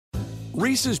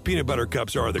Reese's peanut butter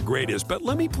cups are the greatest, but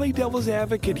let me play devil's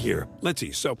advocate here. Let's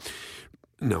see. So,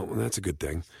 no, that's a good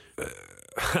thing.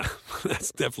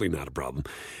 That's definitely not a problem.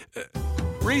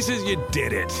 Reese's, you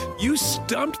did it. You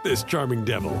stumped this charming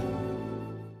devil.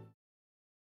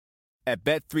 At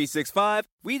Bet365,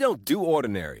 we don't do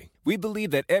ordinary. We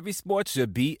believe that every sport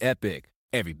should be epic.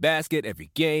 Every basket,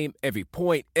 every game, every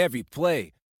point, every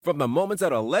play. From the moments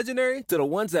that are legendary to the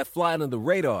ones that fly under the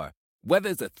radar. Whether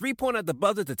it's a three-pointer at the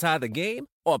buzzer to tie the game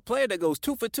or a player that goes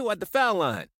 2 for 2 at the foul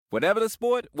line. Whatever the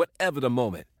sport, whatever the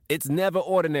moment. It's never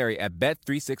ordinary at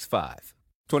Bet365.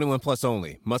 21 plus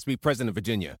only. Must be present in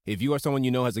Virginia. If you or someone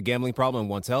you know has a gambling problem and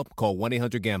wants help, call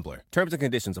 1-800-GAMBLER. Terms and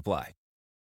conditions apply.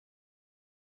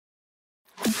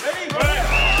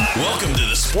 Welcome to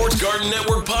the Sports Garden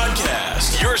Network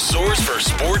podcast, your source for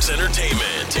sports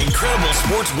entertainment, incredible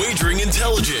sports wagering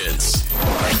intelligence.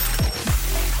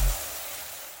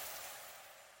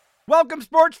 Welcome,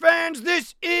 sports fans.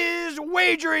 This is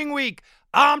Wagering Week.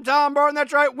 I'm Tom Barton.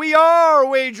 That's right. We are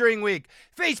Wagering Week.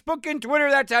 Facebook and Twitter,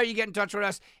 that's how you get in touch with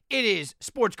us. It is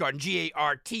Sports Garden,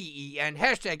 G-A-R-T-E-N,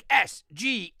 hashtag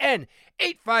SGN.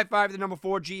 855, the number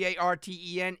 4,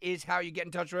 G-A-R-T-E-N is how you get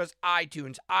in touch with us.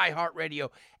 iTunes, iHeartRadio,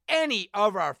 any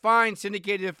of our fine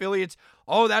syndicated affiliates.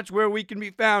 Oh, that's where we can be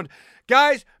found.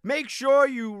 Guys, make sure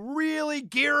you really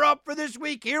gear up for this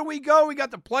week. Here we go. We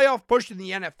got the playoff push in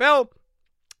the NFL.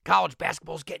 College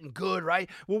basketball's getting good, right?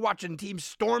 We're watching teams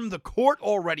storm the court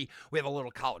already. We have a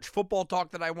little college football talk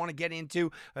that I want to get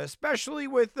into, especially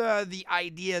with the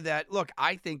idea that, look,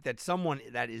 I think that someone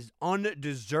that is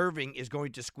undeserving is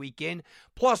going to squeak in.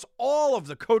 Plus, all of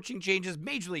the coaching changes.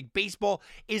 Major League Baseball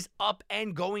is up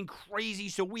and going crazy,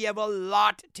 so we have a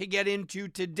lot to get into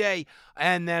today.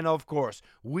 And then, of course,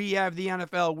 we have the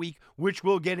NFL week, which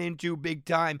we'll get into big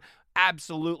time,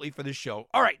 absolutely, for the show.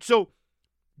 All right, so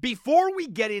before we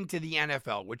get into the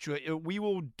NFL, which we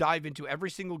will dive into every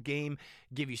single game,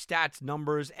 give you stats,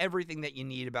 numbers, everything that you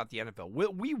need about the NFL.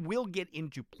 We will get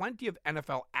into plenty of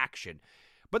NFL action.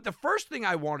 But the first thing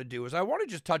I want to do is I want to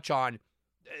just touch on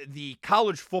the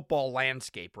college football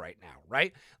landscape right now,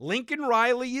 right? Lincoln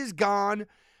Riley is gone.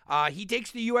 He takes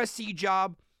the USC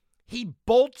job. He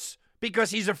bolts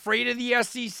because he's afraid of the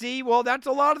SEC. Well, that's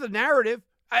a lot of the narrative.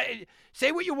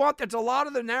 Say what you want. That's a lot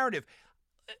of the narrative.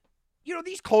 You know,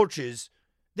 these coaches,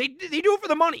 they do it for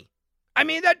the money. I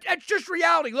mean, that's just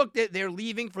reality. Look, they're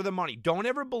leaving for the money. Don't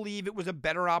ever believe it was a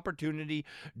better opportunity.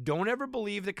 Don't ever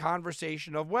believe the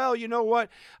conversation of, well, you know what?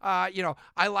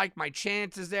 I like my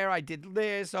chances there. I did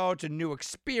this. Oh, it's a new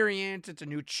experience. It's a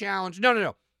new challenge.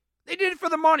 No. They did it for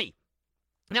the money.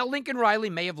 Now, Lincoln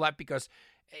Riley may have left because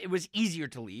it was easier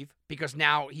to leave because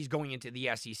now he's going into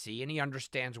the SEC and he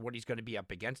understands what he's going to be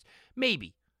up against.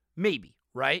 Maybe,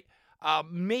 right?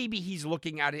 Maybe he's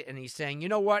looking at it and he's saying, you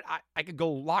know what, I could go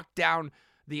lock down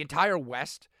the entire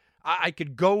West. I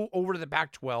could go over to the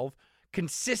Pac-12,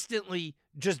 consistently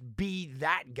just be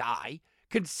that guy,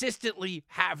 consistently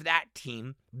have that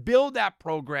team, build that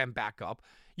program back up.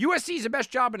 USC is the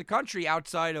best job in the country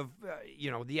outside of,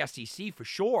 the SEC for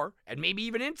sure, and maybe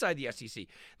even inside the SEC.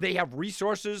 They have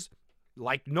resources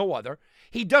like no other.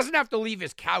 He doesn't have to leave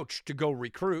his couch to go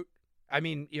recruit. I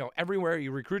mean, everywhere he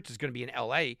recruits is going to be in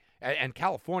L.A. and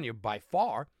California by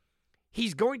far.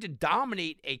 He's going to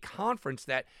dominate a conference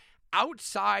that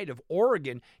outside of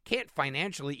Oregon can't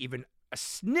financially even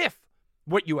sniff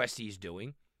what USC is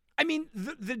doing. I mean,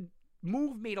 the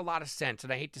move made a lot of sense,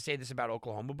 and I hate to say this about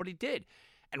Oklahoma, but it did.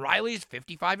 And Riley is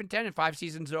 55-10 in 5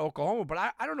 seasons at Oklahoma, but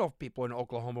I don't know if people in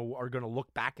Oklahoma are going to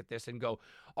look back at this and go,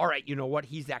 all right, you know what?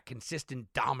 He's that consistent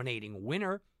dominating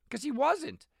winner, because he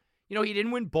wasn't. He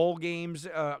didn't win bowl games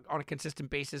on a consistent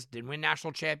basis, didn't win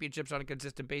national championships on a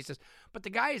consistent basis, but the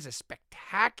guy is a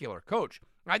spectacular coach.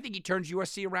 I think he turns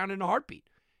USC around in a heartbeat.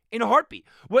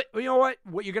 What you're going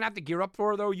to have to gear up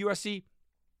for, though, USC?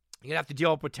 You're going to have to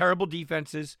deal up with terrible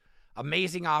defenses,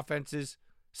 amazing offenses,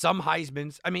 some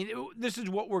Heismans. I mean, this is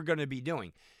what we're going to be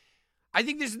doing. I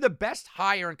think this is the best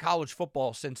hire in college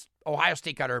football since Ohio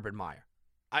State got Urban Meyer.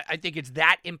 I think it's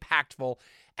that impactful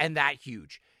and that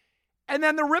huge. And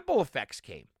then the ripple effects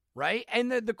came, right? And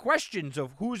the questions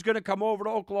of who's going to come over to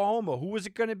Oklahoma. Who was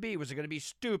it going to be? Was it going to be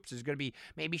Stoops? Is it going to be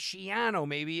maybe Schiano?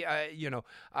 Maybe,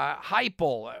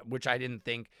 Heupel, which I didn't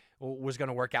think was going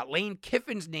to work out. Lane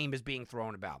Kiffin's name is being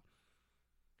thrown about.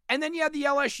 And then you have the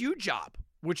LSU job,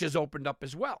 which has opened up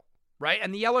as well, right?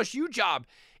 And the LSU job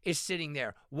is sitting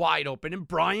there wide open. And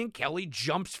Brian Kelly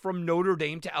jumps from Notre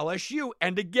Dame to LSU.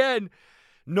 And again,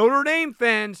 Notre Dame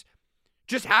fans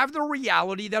just have the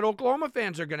reality that Oklahoma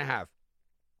fans are going to have.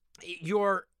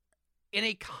 You're in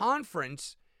a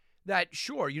conference that,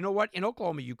 sure, you know what? In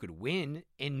Oklahoma, you could win.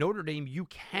 In Notre Dame, you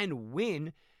can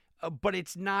win, but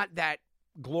it's not that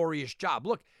glorious job.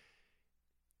 Look,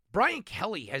 Brian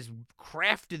Kelly has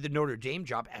crafted the Notre Dame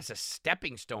job as a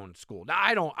stepping stone school.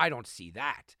 Now, I don't see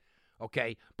that,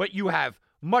 okay? But you have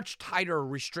much tighter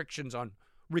restrictions on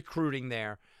recruiting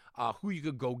there, who you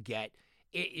could go get.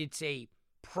 It's a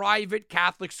private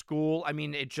Catholic school. I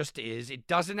mean, it just is. It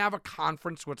doesn't have a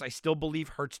conference, which I still believe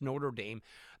hurts Notre Dame.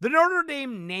 The Notre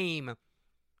Dame name,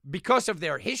 because of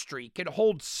their history, can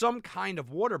hold some kind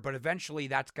of water, but eventually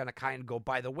that's going to kind of go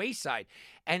by the wayside.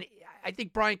 And I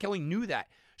think Brian Kelly knew that.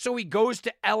 So he goes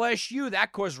to LSU.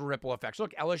 That caused ripple effects.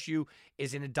 Look, LSU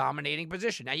is in a dominating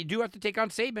position. Now, you do have to take on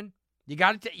Saban. You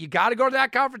got to go to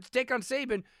that conference to take on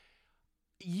Saban.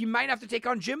 You might have to take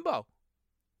on Jimbo.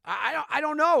 I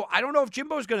don't know. I don't know if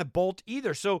Jimbo's going to bolt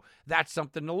either. So that's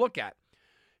something to look at.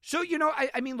 So,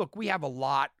 I mean, look, we have a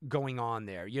lot going on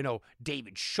there.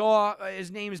 David Shaw,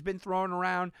 his name has been thrown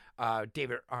around.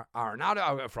 David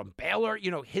Arenado from Baylor,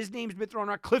 his name's been thrown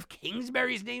around. Cliff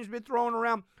Kingsbury's name's been thrown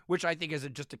around, which I think is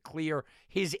just a clear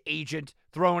his agent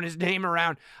throwing his name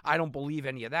around. I don't believe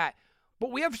any of that.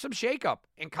 But we have some shakeup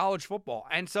in college football,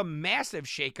 and some massive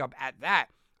shakeup at that.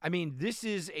 I mean, this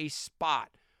is a spot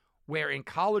where in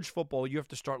college football you have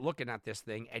to start looking at this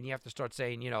thing, and you have to start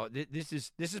saying, this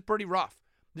is pretty rough.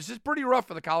 This is pretty rough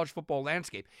for the college football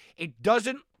landscape. It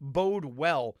doesn't bode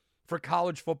well for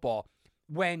college football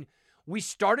when we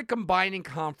started combining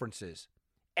conferences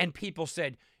and people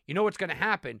said, you know what's going to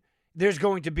happen? There's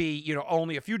going to be,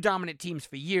 only a few dominant teams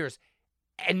for years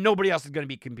and nobody else is going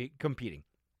to be competing.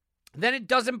 Then it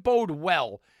doesn't bode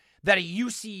well that a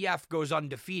UCF goes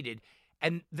undefeated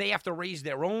and they have to raise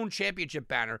their own championship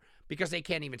banner because they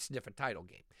can't even sniff a title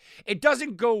game. It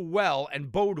doesn't go well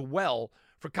and bode well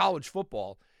for college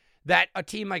football that a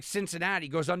team like Cincinnati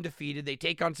goes undefeated. They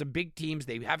take on some big teams.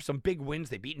 They have some big wins.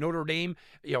 They beat Notre Dame,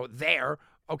 there,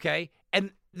 okay?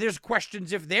 And there's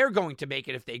questions if they're going to make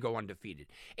it if they go undefeated.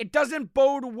 It doesn't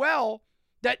bode well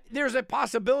that there's a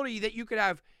possibility that you could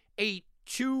have a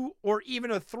 2 or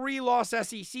even a 3-loss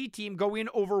SEC team go in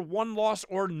over 1-loss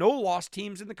or no-loss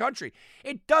teams in the country.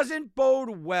 It doesn't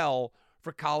bode well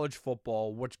for college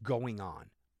football what's going on.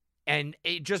 And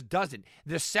it just doesn't.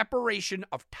 The separation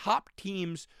of top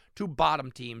teams to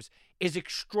bottom teams is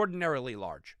extraordinarily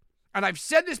large. And I've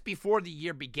said this before the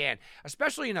year began,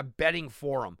 especially in a betting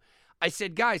forum. I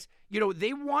said, guys,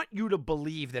 they want you to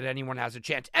believe that anyone has a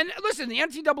chance. And listen, the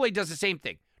NCAA does the same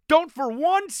thing. Don't for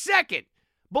 1 second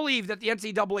believe that the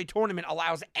NCAA tournament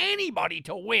allows anybody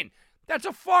to win. That's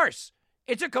a farce.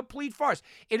 It's a complete farce.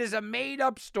 It is a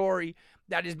made-up story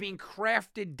that is being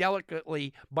crafted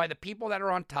delicately by the people that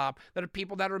are on top, that are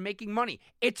people that are making money.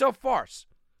 It's a farce.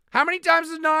 How many times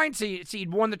has a 9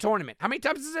 seed won the tournament? How many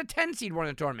times has a 10 seed won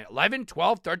the tournament? 11,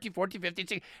 12, 13, 14, 15,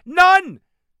 16? None!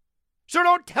 So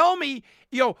don't tell me,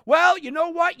 well, you know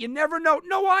what? You never know.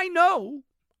 No, I know.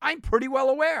 I'm pretty well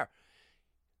aware.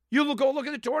 You go look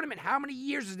at the tournament. How many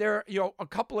years is there, a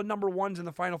couple of number ones in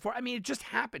the Final Four? I mean, it just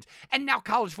happens. And now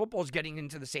college football is getting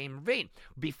into the same vein.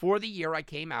 Before the year, I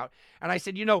came out and I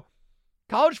said,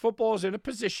 college football is in a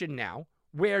position now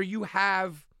where you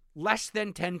have less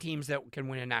than 10 teams that can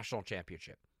win a national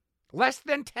championship. Less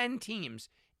than 10 teams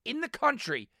in the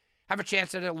country have a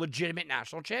chance at a legitimate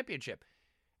national championship.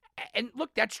 And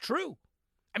look, that's true.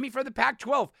 I mean, for the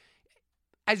Pac-12,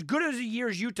 as good as a year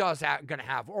as Utah's going to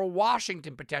have, or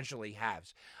Washington potentially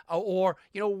has, or,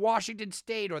 Washington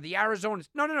State or the Arizonas.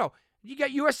 No. You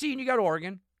got USC and you got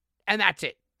Oregon, and that's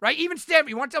it, right? Even Stanford.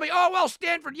 You want to tell me,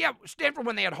 Stanford, Stanford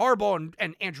when they had Harbaugh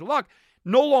and Andrew Luck,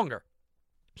 no longer.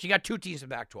 So you got 2 teams in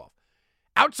the Pac-12.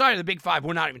 Outside of the Big Five,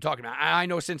 we're not even talking about. I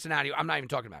know Cincinnati, I'm not even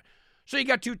talking about. So you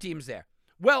got 2 teams there.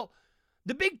 Well,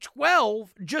 the Big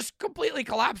 12 just completely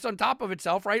collapsed on top of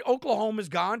itself, right? Oklahoma's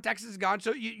gone, Texas is gone,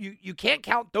 so you can't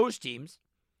count those teams.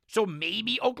 So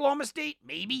maybe Oklahoma State,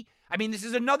 maybe. I mean, this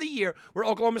is another year where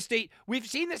Oklahoma State, we've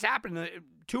seen this happen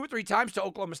 2 or 3 times to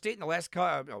Oklahoma State in the last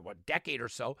decade or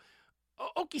so.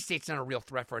 Okie State's not a real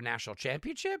threat for a national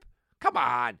championship. Come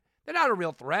on. They're not a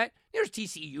real threat. There's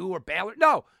TCU or Baylor.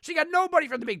 No. So you got nobody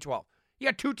from the Big 12. You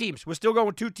got 2 teams. We're still going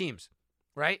with 2 teams,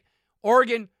 right?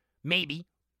 Oregon, maybe.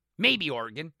 Maybe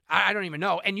Oregon. I don't even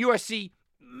know. And USC,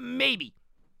 maybe.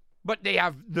 But they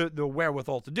have the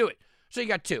wherewithal to do it. So you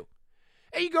got 2.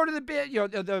 And you go to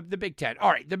the Big Ten.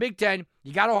 All right, the Big Ten,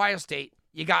 you got Ohio State,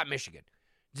 you got Michigan.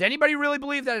 Does anybody really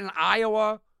believe that in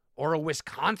Iowa or a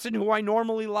Wisconsin, who I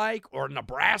normally like, or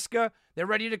Nebraska, they're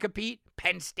ready to compete?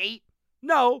 Penn State?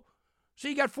 No. So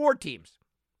you got 4 teams.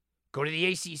 Go to the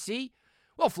ACC.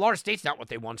 Well, Florida State's not what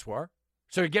they once were.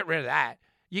 So you get rid of that.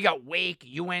 You got Wake,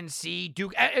 UNC,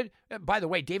 Duke. By the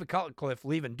way, David Cutcliffe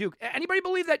leaving Duke. Anybody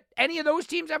believe that any of those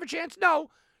teams have a chance?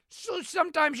 No. So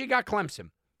sometimes you got Clemson.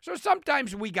 So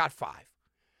sometimes we got 5.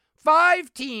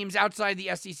 5 teams outside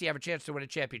the SEC have a chance to win a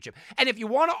championship. And if you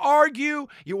want to argue,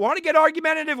 you want to get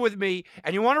argumentative with me,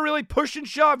 and you want to really push and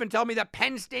shove and tell me that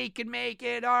Penn State can make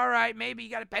it, all right, maybe you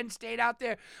got a Penn State out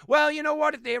there. Well, you know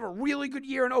what? If they have a really good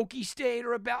year in Okie State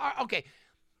or okay,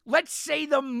 let's say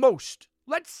the most.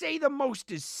 Let's say the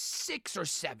most is 6 or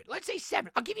 7. Let's say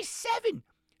 7. I'll give you 7.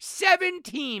 7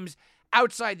 teams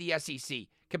outside the SEC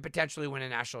can potentially win a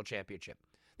national championship.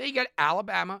 Then you got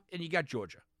Alabama and you got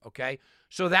Georgia, okay?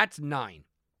 So that's 9.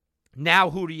 Now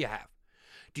who do you have?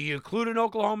 Do you include an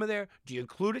Oklahoma there? Do you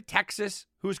include a Texas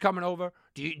who's coming over?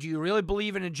 Do you really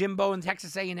believe in a Jimbo and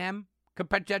Texas A&M could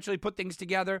potentially put things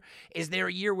together? Is there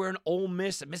a year where an Ole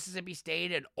Miss, a Mississippi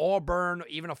State, an Auburn,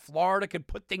 even a Florida could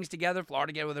put things together?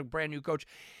 Florida again with a brand new coach.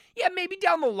 Yeah, maybe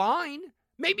down the line.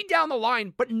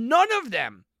 But none of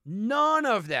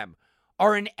them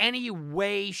are in any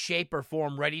way, shape, or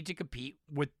form ready to compete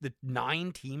with the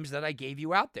 9 teams that I gave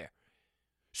you out there.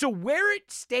 So where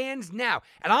it stands now,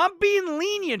 and I'm being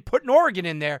lenient putting Oregon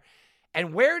in there,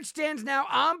 and where it stands now,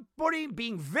 I'm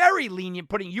being very lenient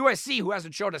putting USC, who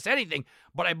hasn't showed us anything,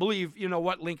 but I believe, you know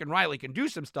what, Lincoln Riley can do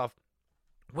some stuff.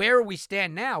 Where we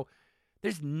stand now,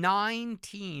 there's 9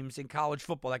 teams in college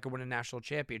football that can win a national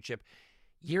championship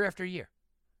year after year.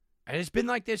 And it's been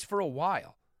like this for a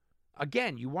while.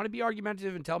 Again, you want to be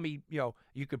argumentative and tell me,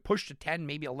 you could push to 10,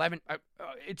 maybe 11.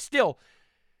 It's still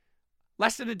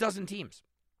less than a dozen teams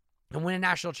and win a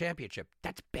national championship.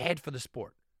 That's bad for the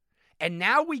sport. And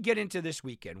now we get into this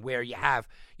weekend where you have,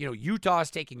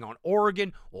 Utah's taking on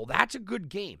Oregon. Well, that's a good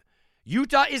game.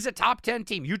 Utah is a top 10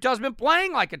 team. Utah's been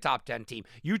playing like a top 10 team.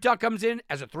 Utah comes in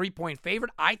as a 3-point favorite.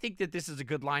 I think that this is a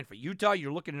good line for Utah.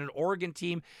 You're looking at an Oregon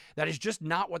team that is just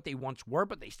not what they once were,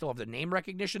 but they still have the name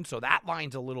recognition, so that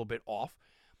line's a little bit off.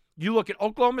 You look at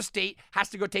Oklahoma State, has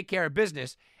to go take care of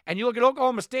business, and you look at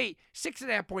Oklahoma State,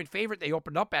 6.5-point favorite they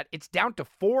opened up at. It's down to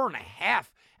 4.5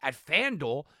 at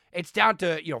FanDuel. It's down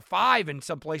to 5 in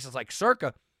some places like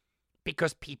Circa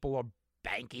because people are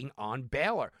banking on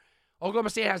Baylor.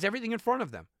 Oklahoma State has everything in front of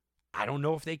them. I don't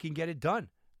know if they can get it done.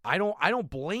 I don't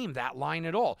blame that line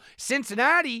at all.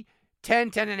 Cincinnati,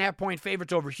 10.5-point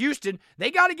favorites over Houston. They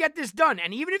got to get this done.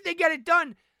 And even if they get it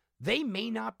done, they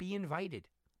may not be invited.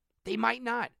 They might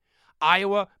not.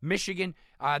 Iowa, Michigan,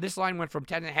 this line went from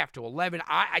 10.5 to 11.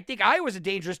 I think Iowa's a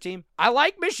dangerous team. I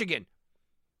like Michigan.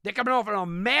 They're coming off on a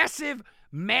massive,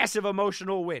 massive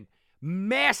emotional win.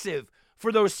 Massive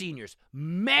for those seniors.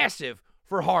 Massive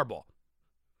for Harbaugh.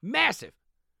 Massive.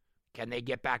 Can they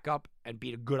get back up and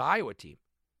beat a good Iowa team?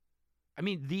 I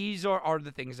mean, these are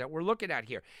the things that we're looking at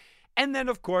here. And then,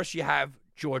 of course, you have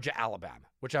Georgia, Alabama,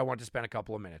 which I want to spend a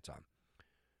couple of minutes on.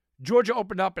 Georgia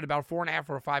opened up at about 4.5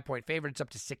 or a 5-point favorite. It's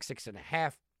up to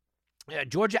 6.5.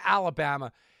 Georgia,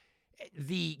 Alabama,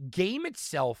 the game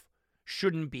itself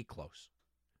shouldn't be close.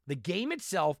 The game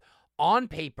itself, on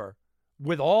paper,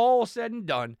 with all said and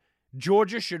done,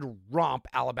 Georgia should romp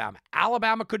Alabama.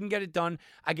 Alabama couldn't get it done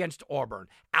against Auburn.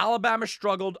 Alabama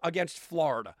struggled against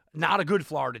Florida. Not a good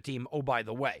Florida team, oh, by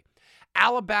the way.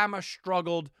 Alabama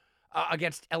struggled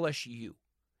against LSU.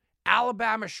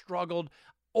 Alabama struggled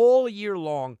all year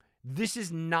long. This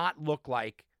does not look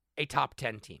like a top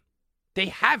 10 team. They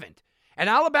haven't. And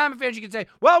Alabama fans, you can say,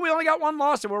 well, we only got 1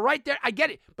 loss and we're right there. I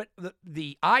get it. But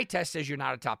the eye test says you're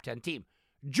not a top 10 team.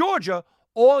 Georgia,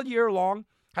 all year long,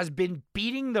 has been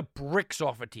beating the bricks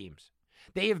off of teams.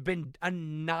 They have been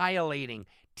annihilating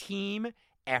team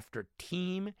after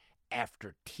team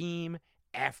after team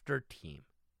after team.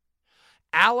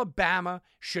 Alabama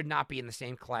should not be in the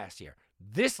same class here.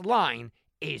 This line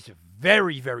is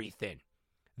very, very thin.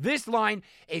 This line,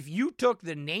 if you took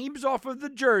the names off of the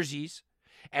jerseys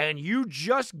and you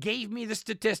just gave me the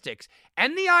statistics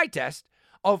and the eye test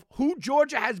of who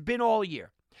Georgia has been all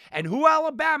year and who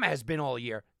Alabama has been all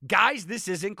year, guys, this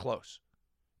isn't close.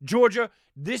 Georgia,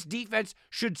 this defense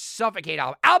should suffocate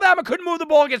Alabama. Alabama couldn't move the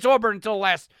ball against Auburn until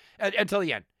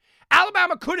the end.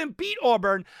 Alabama couldn't beat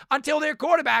Auburn until their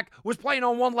quarterback was playing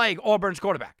on one leg, Auburn's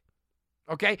quarterback.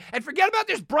 Okay? And forget about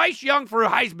this Bryce Young for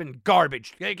Heisman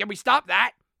garbage. Can we stop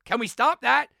that? Can we stop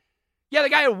that? Yeah, the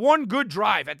guy had 1 good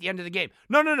drive at the end of the game.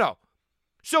 No.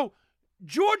 So,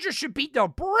 Georgia should beat the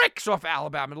bricks off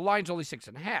Alabama. The line's only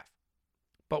 6.5.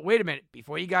 But wait a minute.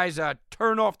 Before you guys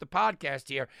turn off the podcast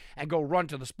here and go run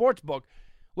to the sports book,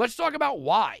 let's talk about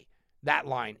why that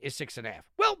line is 6.5.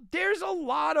 Well, there's a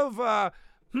lot of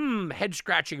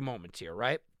head-scratching moments here,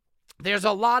 right? There's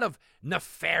a lot of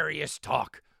nefarious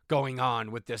talk going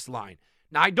on with this line.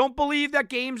 Now, I don't believe that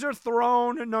games are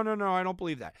thrown. No, I don't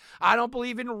believe that. I don't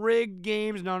believe in rigged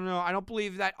games. No. I don't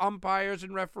believe that umpires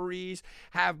and referees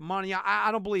have money. I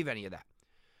don't believe any of that.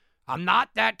 I'm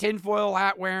not that tinfoil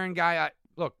hat wearing guy.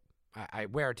 I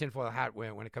wear a tinfoil hat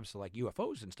when it comes to like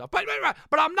UFOs and stuff. But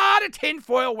I'm not a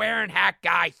tinfoil wearing hat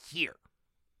guy here.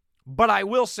 But I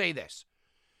will say this.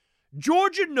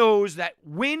 Georgia knows that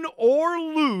win or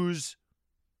lose,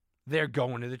 they're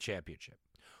going to the championship.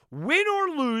 Win or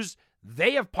lose,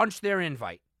 they have punched their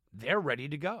invite. They're ready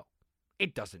to go.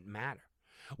 It doesn't matter.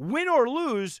 Win or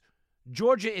lose,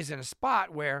 Georgia is in a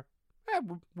spot where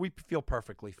we feel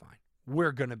perfectly fine.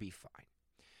 We're going to be fine.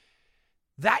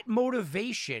 That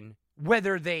motivation,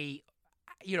 whether they,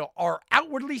 are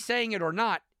outwardly saying it or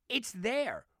not, it's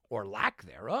there, or lack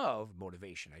thereof,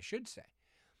 motivation, I should say.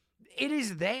 It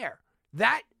is there.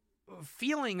 That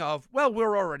feeling of, well,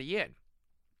 we're already in.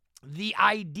 The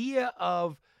idea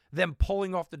of them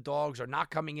pulling off the dogs or not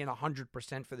coming in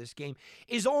 100% for this game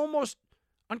is almost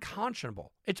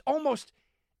unconscionable. It's almost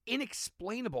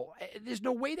inexplainable. There's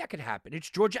no way that could happen. It's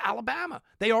Georgia, Alabama.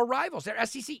 They are rivals. They're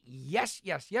SEC. Yes.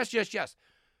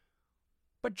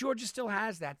 But Georgia still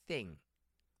has that thing,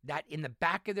 that in the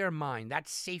back of their mind, that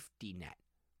safety net,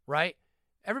 right?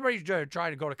 Everybody's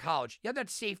trying to go to college. You have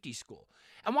that safety school.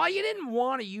 And while you didn't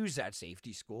want to use that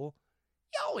safety school,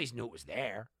 you always knew it was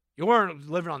there. You weren't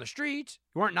living on the streets.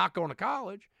 You weren't not going to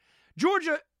college.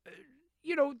 Georgia,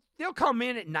 they'll come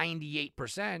in at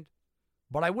 98%,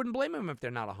 but I wouldn't blame them if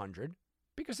they're not 100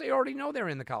 because they already know they're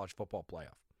in the college football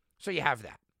playoff. So you have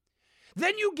that.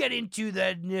 Then you get into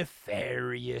the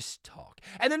nefarious talk.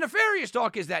 And the nefarious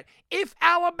talk is that if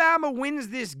Alabama wins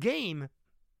this game,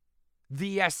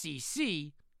 the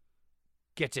SEC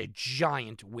gets a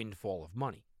giant windfall of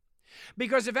money.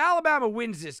 Because if Alabama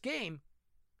wins this game,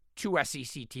 2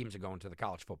 SEC teams are going to the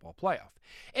college football playoff.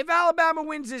 If Alabama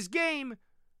wins this game,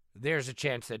 there's a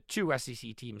chance that 2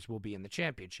 SEC teams will be in the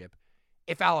championship.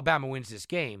 If Alabama wins this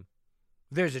game,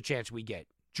 there's a chance we get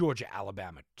Georgia,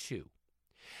 Alabama 2.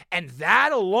 And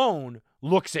that alone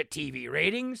looks at TV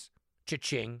ratings,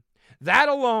 cha-ching. That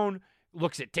alone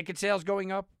looks at ticket sales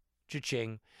going up,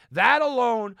 cha-ching. That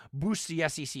alone boosts the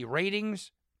SEC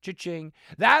ratings, cha-ching.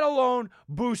 That alone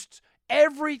boosts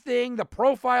everything, the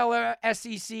profile of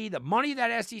SEC, the money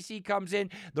that SEC comes in,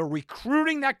 the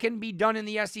recruiting that can be done in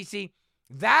the SEC.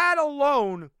 That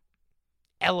alone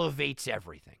elevates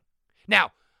everything.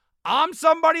 Now, I'm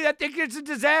somebody that thinks it's a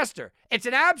disaster. It's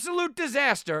an absolute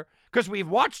disaster because we've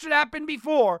watched it happen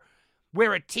before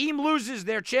where a team loses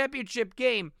their championship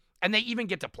game and they even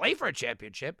get to play for a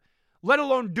championship, let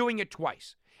alone doing it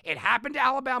twice. It happened to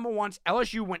Alabama once.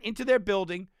 LSU went into their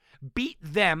building, beat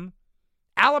them.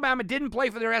 Alabama didn't play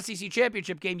for their SEC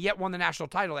championship game, yet won the national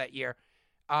title that year.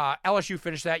 LSU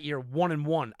finished that year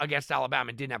 1-1 against Alabama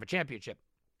and didn't have a championship.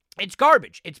 It's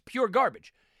garbage. It's pure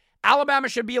garbage. Alabama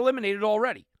should be eliminated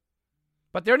already.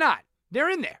 But they're not. They're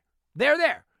in there. They're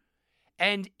there.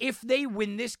 And if they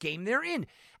win this game, they're in.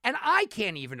 And I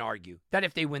can't even argue that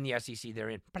if they win the SEC, they're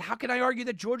in. But how can I argue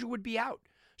that Georgia would be out?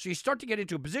 So you start to get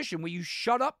into a position where you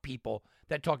shut up people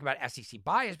that talk about SEC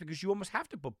bias because you almost have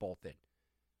to put both in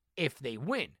if they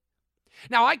win.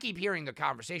 Now, I keep hearing the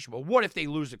conversation, well, what if they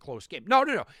lose a close game? No.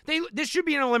 This should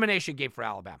be an elimination game for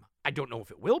Alabama. I don't know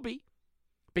if it will be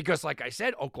because, like I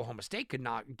said, Oklahoma State could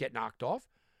not get knocked off.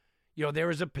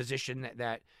 There is a position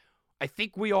that I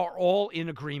think we are all in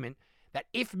agreement that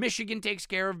if Michigan takes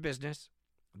care of business,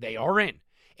 they are in.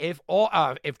 If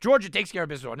Georgia takes care of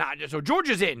business or not, so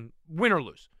Georgia's in, win or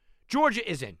lose. Georgia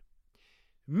is in.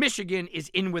 Michigan is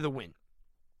in with a win.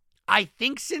 I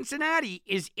think Cincinnati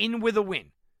is in with a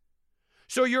win.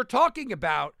 So you're talking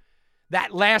about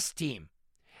that last team.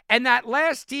 And that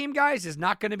last team, guys, is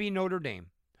not going to be Notre Dame.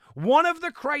 One of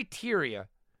the criteria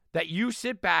that you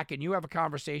sit back and you have a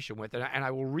conversation with, and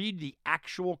I will read the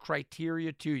actual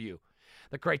criteria to you.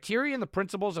 The criteria and the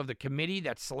principles of the committee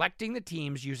that's selecting the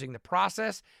teams using the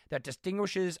process that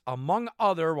distinguishes among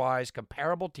otherwise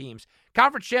comparable teams.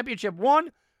 Conference championship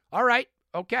 1, all right,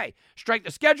 okay. Strike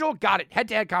the schedule, got it.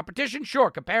 Head-to-head competition, sure.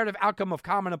 Comparative outcome of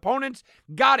common opponents,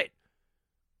 got it.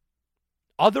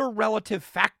 Other relative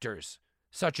factors,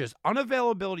 such as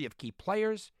unavailability of key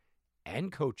players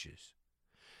and coaches.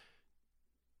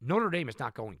 Notre Dame is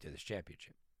not going to this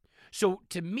championship. So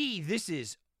to me, this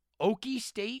is Okie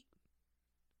State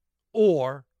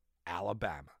or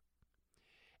Alabama.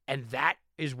 And that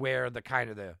is where the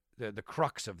kind of the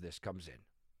crux of this comes in.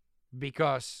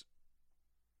 Because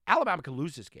Alabama could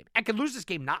lose this game. And could lose this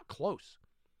game not close.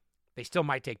 They still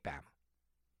might take Bama.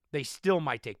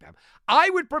 I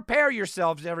would prepare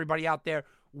yourselves, everybody out there,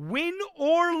 win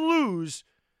or lose,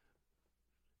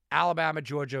 Alabama,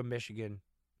 Georgia, Michigan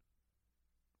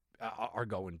are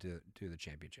going to the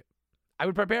championship. I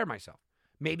would prepare myself.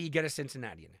 Maybe get a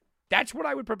Cincinnati in it. That's what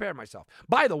I would prepare myself.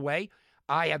 By the way,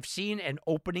 I have seen an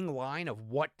opening line of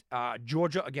what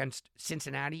Georgia against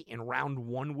Cincinnati in round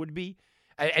 1 would be.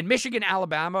 And Michigan,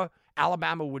 Alabama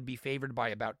would be favored by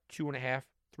about 2.5,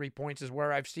 3 points is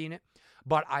where I've seen it.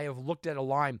 But I have looked at a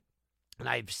line, and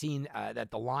I've seen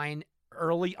that the line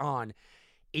early on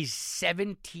is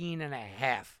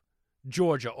 17.5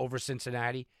 Georgia over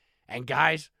Cincinnati. And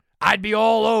guys, I'd be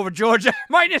all over Georgia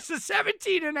minus the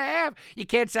 17.5. You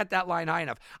can't set that line high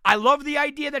enough. I love the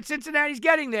idea that Cincinnati's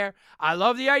getting there. I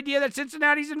love the idea that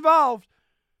Cincinnati's involved.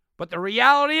 But the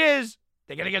reality is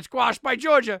they're going to get squashed by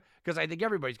Georgia, because I think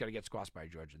everybody's going to get squashed by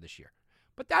Georgia this year.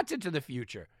 But that's into the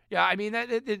future. Yeah, I mean,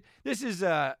 this is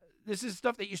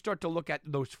stuff that you start to look at.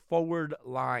 Those forward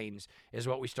lines is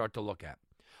what we start to look at.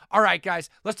 All right, guys,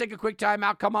 let's take a quick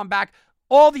timeout. Come on back.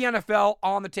 All the NFL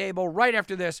on the table right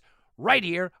after this, right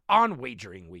here on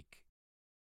Wagering Week.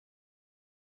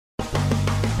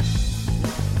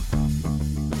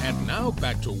 And now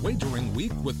back to Wagering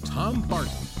Week with Tom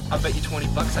Barton. I'll bet you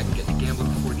 $20 I can get you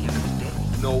gambling before the end of the day.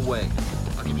 No way.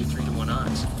 I'll give you 3-to-1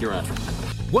 odds. You're on.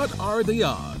 What are the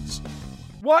odds?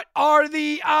 What are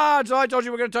the odds? Oh, I told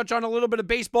you we're going to touch on a little bit of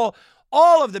baseball.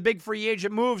 All of the big free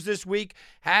agent moves this week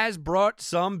has brought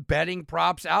some betting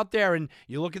props out there. And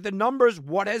you look at the numbers,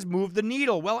 what has moved the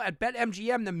needle? Well, at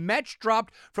BetMGM, the Mets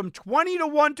dropped from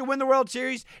 20-1 to win the World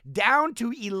Series down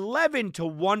to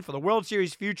 11-1 for the World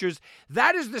Series futures.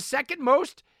 That is the second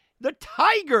most. The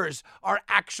Tigers are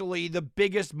actually the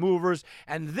biggest movers,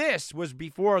 and this was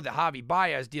before the Javi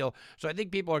Baez deal. So I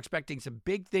think people are expecting some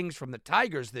big things from the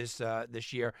Tigers this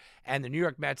year, and the New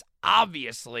York Mets,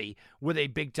 obviously, with a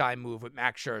big-time move with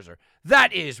Max Scherzer.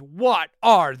 That is what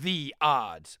are the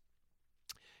odds.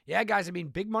 Yeah, guys, I mean,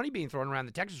 big money being thrown around.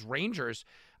 The Texas Rangers,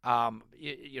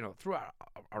 threw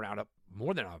around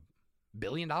more than $1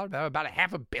 billion, about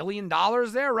 $500 million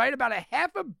there, right? About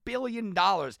 $500 million.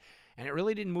 And it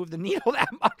really didn't move the needle that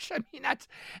much. I mean,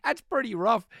 that's pretty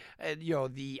rough.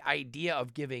 The idea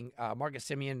of giving Marcus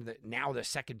Semien, now the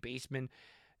second baseman,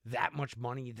 that much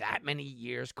money, that many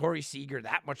years. Corey Seager,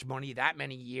 that much money, that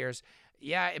many years.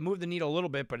 Yeah, it moved the needle a little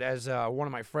bit, but as one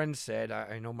of my friends said,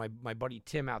 I know my buddy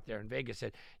Tim out there in Vegas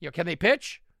said, can they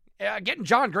pitch? Getting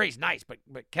John Gray's nice, but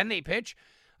can they pitch?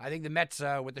 I think the Mets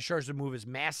with the Scherzer move is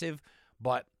massive,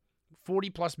 but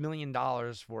 $40+ million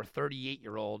for a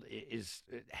 38-year-old is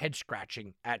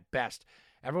head-scratching at best.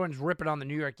 Everyone's ripping on the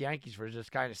New York Yankees for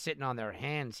just kind of sitting on their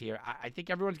hands here. I think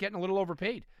everyone's getting a little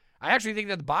overpaid. I actually think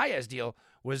that the Baez deal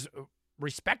was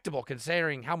respectable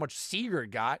considering how much Seager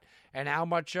got and how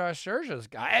much Scherzer's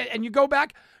got. And you go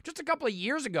back just a couple of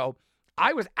years ago,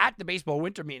 I was at the baseball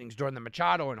winter meetings during the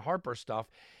Machado and Harper stuff,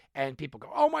 and people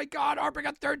go, oh, my God, Harper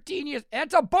got 13 years.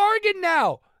 That's a bargain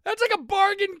now. That's like a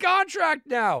bargain contract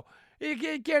now. You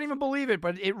can't even believe it,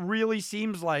 but it really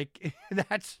seems like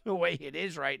that's the way it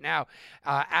is right now.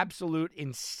 Absolute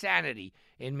insanity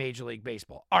in Major League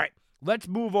Baseball. All right, let's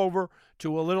move over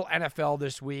to a little NFL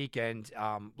this week. And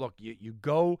look, you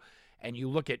go and you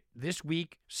look at this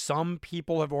week, some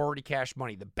people have already cashed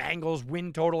money. The Bengals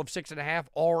win total of 6.5,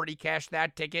 already cashed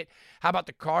that ticket. How about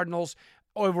the Cardinals?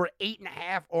 Over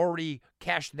 8.5, already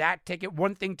cashed that ticket.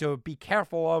 One thing to be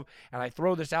careful of, and I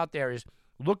throw this out there, is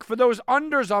look for those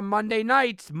unders on Monday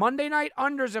nights. Monday night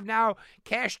unders have now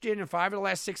cashed in 5 of the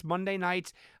last 6 Monday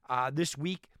nights this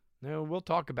week. We'll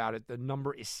talk about it. The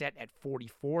number is set at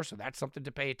 44, so that's something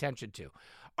to pay attention to.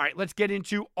 All right, let's get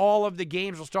into all of the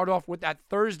games. We'll start off with that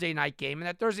Thursday night game. And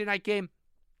that Thursday night game,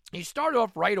 you start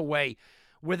off right away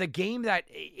with a game that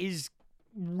is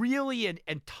really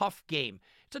a tough game.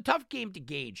 It's a tough game to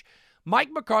gauge. Mike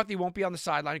McCarthy won't be on the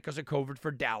sideline because of COVID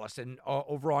for Dallas. And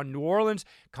over on New Orleans,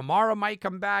 Kamara might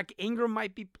come back. Ingram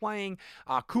might be playing.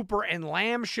 Cooper and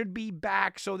Lamb should be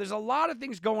back. So there's a lot of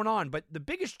things going on. But the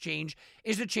biggest change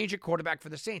is the change at quarterback for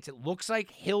the Saints. It looks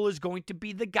like Hill is going to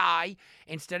be the guy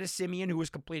instead of Simeon, who was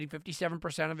completing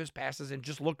 57% of his passes and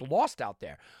just looked lost out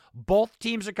there. Both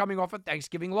teams are coming off of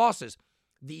Thanksgiving losses.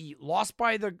 The loss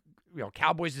by the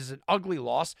Cowboys is an ugly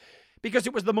loss, because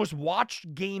it was the most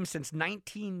watched game since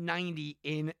 1990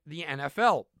 in the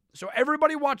NFL. So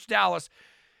everybody watched Dallas,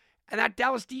 and that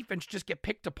Dallas defense just get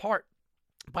picked apart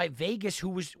by Vegas, who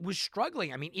was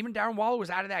struggling. I mean, even Darren Waller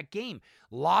was out of that game.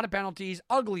 A lot of penalties,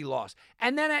 ugly loss.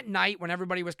 And then at night, when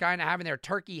everybody was kind of having their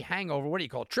turkey hangover, what do you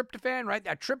call it? Tryptophan, right?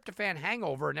 That tryptophan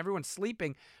hangover, and everyone's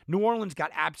sleeping. New Orleans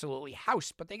got absolutely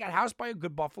housed, but they got housed by a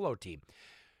good Buffalo team.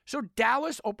 So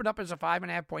Dallas opened up as a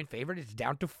 5.5-point favorite. It's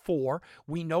down to 4.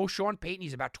 We know Sean Payton,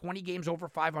 he's about 20 games over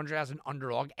 500 as an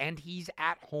underdog, and he's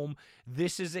at home.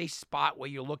 This is a spot where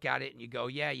you look at it and you go,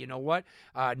 yeah, you know what?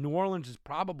 New Orleans is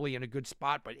probably in a good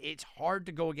spot, but it's hard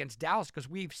to go against Dallas because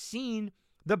we've seen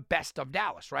the best of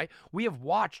Dallas, right? We have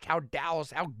watched how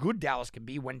good Dallas can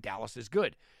be when Dallas is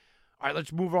good. All right,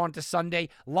 let's move on to Sunday.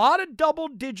 A lot of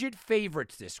double-digit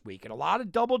favorites this week, and a lot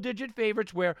of double-digit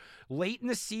favorites where late in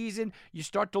the season you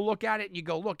start to look at it and you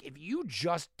go, look, if you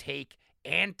just take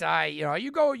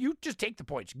you just take the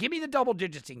points. Give me the double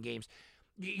digits in games.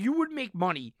 You would make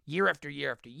money year after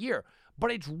year after year, but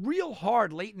it's real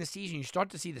hard late in the season. You start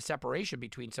to see the separation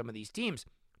between some of these teams.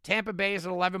 Tampa Bay is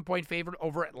an 11-point favorite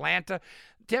over Atlanta.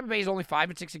 Tampa Bay is only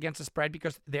 5-6 against the spread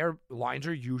because their lines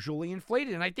are usually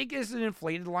inflated, and I think it's an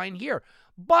inflated line here.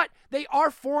 But they are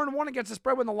 4-1 against the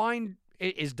spread when the line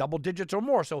is double digits or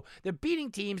more. So they're beating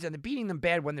teams, and they're beating them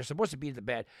bad when they're supposed to beat them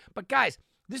bad. But guys,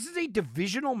 this is a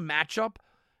divisional matchup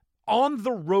on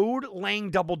the road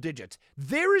laying double digits.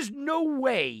 There is no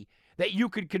way that you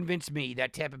could convince me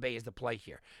that Tampa Bay is the play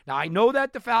here. Now, I know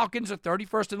that the Falcons are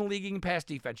 31st in the league in pass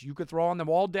defense. You could throw on them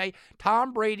all day.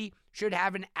 Tom Brady should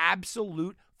have an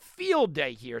absolute field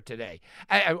day here today.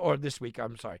 Or this week,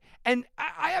 I'm sorry. And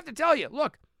I have to tell you,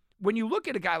 look, when you look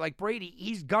at a guy like Brady,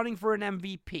 he's gunning for an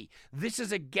MVP. This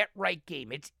is a get-right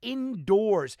game. It's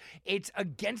indoors. It's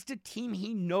against a team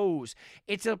he knows.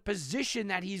 It's a position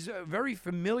that he's very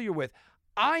familiar with.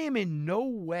 I am in no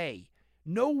way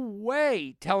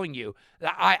telling you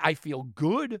that I feel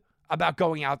good about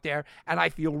going out there, and I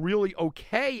feel really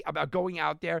okay about going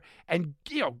out there and,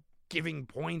 giving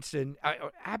points, and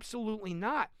absolutely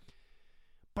not.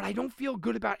 But I don't feel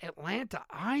good about Atlanta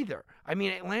either. I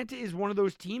mean, Atlanta is one of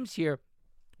those teams here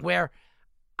where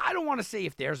I don't want to say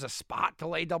if there's a spot to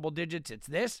lay double digits, it's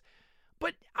this,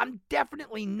 but I'm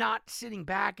definitely not sitting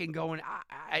back and going,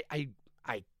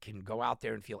 I can go out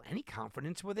there and feel any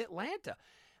confidence with Atlanta.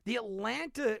 The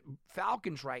Atlanta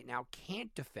Falcons right now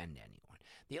can't defend anyone.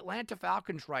 The Atlanta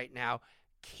Falcons right now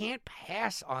can't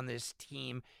pass on this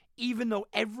team, even though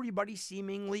everybody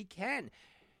seemingly can.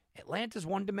 Atlanta's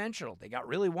one-dimensional. They got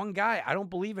really one guy. I don't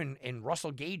believe in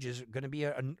Russell Gage is going to be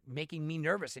making me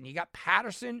nervous. And you got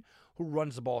Patterson, who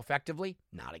runs the ball effectively,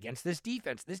 not against this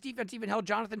defense. This defense even held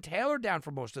Jonathan Taylor down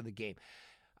for most of the game.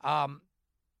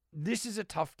 This is a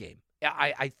tough game.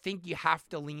 I think you have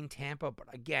to lean Tampa,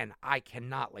 but again, I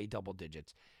cannot lay double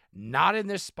digits. Not in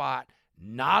this spot,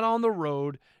 not on the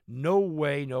road, no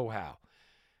way, no how.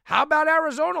 How about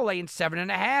Arizona laying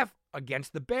 7.5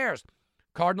 against the Bears?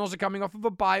 Cardinals are coming off of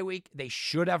a bye week. They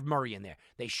should have Murray in there.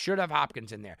 They should have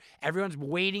Hopkins in there. Everyone's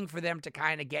waiting for them to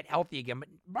kind of get healthy again, but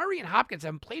Murray and Hopkins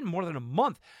haven't played in more than a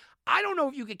month. I don't know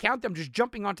if you could count them just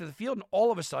jumping onto the field and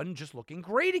all of a sudden just looking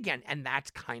great again, and that's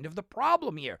kind of the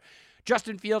problem here.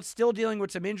 Justin Fields still dealing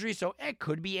with some injuries, so it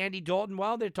could be Andy Dalton.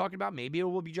 Well, they're talking about maybe it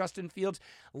will be Justin Fields.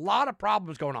 A lot of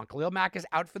problems going on. Khalil Mack is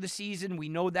out for the season. We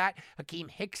know that. Hakeem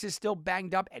Hicks is still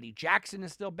banged up. Eddie Jackson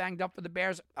is still banged up for the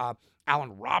Bears.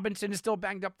 Allen Robinson is still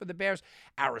banged up for the Bears.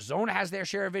 Arizona has their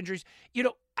share of injuries.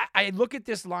 I look at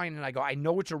this line and I go, I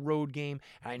know it's a road game,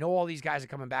 and I know all these guys are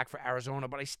coming back for Arizona,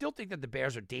 but I still think that the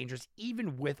Bears are dangerous,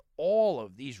 even with all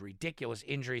of these ridiculous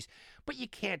injuries. But you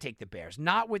can't take the Bears,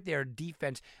 not with their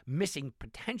defense missing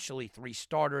potentially 3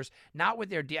 starters, not with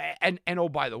their and oh,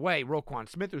 by the way, Roquan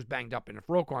Smith was banged up, and if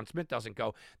Roquan Smith doesn't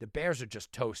go, the Bears are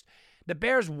just toast. The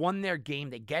Bears won their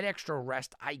game. They get extra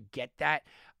rest. I get that.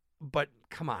 But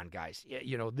come on, guys.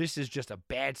 This is just a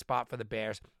bad spot for the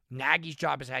Bears. Nagy's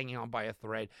job is hanging on by a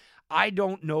thread. I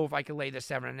don't know if I can lay the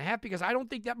 7.5 because I don't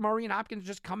think that Murray and Hopkins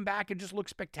just come back and just look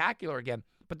spectacular again.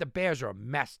 But the Bears are a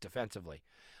mess defensively.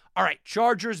 All right,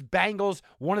 Chargers, Bengals,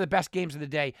 one of the best games of the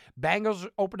day. Bengals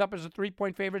opened up as a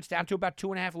 3-point favorite. It's down to about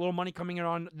 2.5. A little money coming in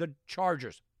on the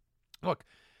Chargers. Look,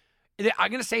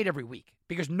 I'm going to say it every week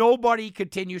because nobody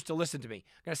continues to listen to me.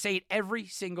 I'm going to say it every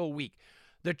single week.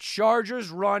 The Chargers'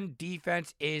 run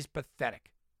defense is pathetic.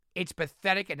 It's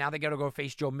pathetic, and now they got to go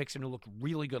face Joe Mixon, who looked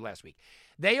really good last week.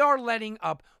 They are letting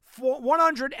up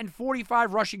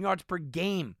 145 rushing yards per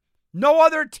game. No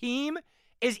other team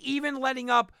is even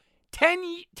letting up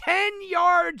 10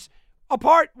 yards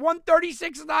apart,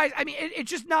 136 and eyes. I mean, it's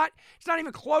just not, it's not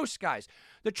even close, guys.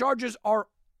 The Chargers are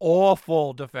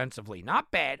awful defensively.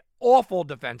 Not bad, awful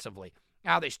defensively.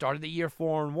 Now, they started the year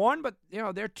 4-1, but,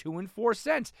 they're 2-4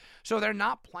 since. So they're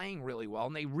not playing really well,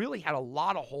 and they really had a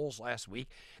lot of holes last week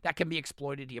that can be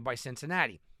exploited here by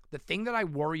Cincinnati. The thing that I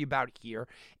worry about here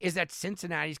is that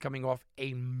Cincinnati's coming off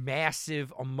a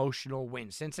massive emotional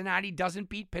win. Cincinnati doesn't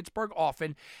beat Pittsburgh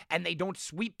often, and they don't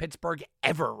sweep Pittsburgh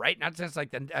ever, right? Not since like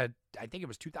the I think it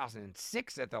was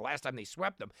 2006 at the last time they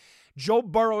swept them. Joe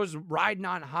Burrow's riding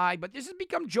on high, but this has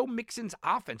become Joe Mixon's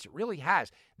offense. It really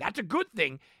has. That's a good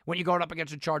thing when you're going up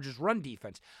against the Chargers' run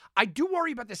defense. I do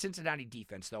worry about the Cincinnati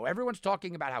defense, though. Everyone's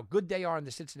talking about how good they are in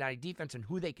the Cincinnati defense and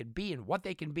who they can be and what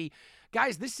they can be.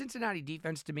 Guys, this Cincinnati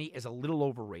defense to me is a little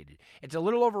overrated. It's a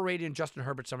little overrated, and Justin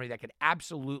Herbert's somebody that could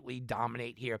absolutely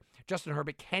dominate here. Justin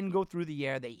Herbert can go through the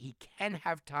air. He can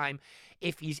have time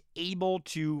if he's able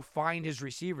to find his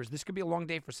receivers. This could be a long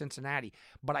day for Cincinnati,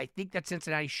 but I think that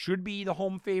Cincinnati should be the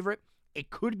home favorite. It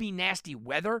could be nasty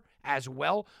weather as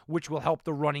well, which will help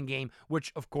the running game,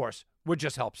 which, of course, would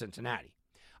just help Cincinnati.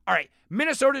 All right,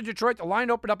 Minnesota, Detroit, the line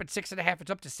opened up at 6.5.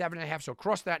 It's up to 7.5, so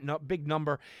cross that big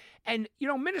number. And,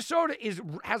 Minnesota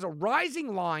has a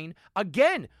rising line,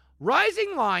 again,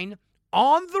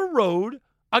 on the road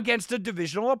against a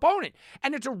divisional opponent.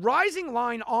 And it's a rising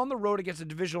line on the road against a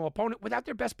divisional opponent without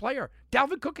their best player.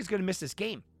 Dalvin Cook is going to miss this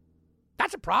game.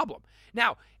 That's a problem.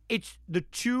 Now, it's the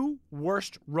two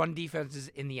worst run defenses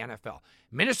in the NFL.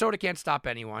 Minnesota can't stop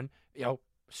anyone.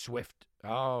 Swift,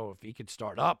 if he could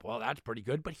start up, well, that's pretty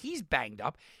good, but he's banged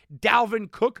up. Dalvin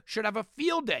Cook should have a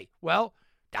field day. Well,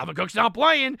 Dalvin Cook's not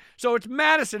playing, so it's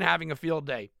Madison having a field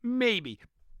day. Maybe.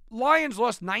 Lions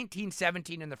lost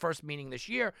 19-17 in the first meeting this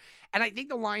year, and I think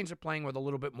the Lions are playing with a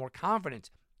little bit more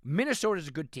confidence. Minnesota's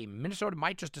a good team. Minnesota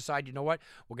might just decide, you know what,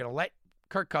 we're going to let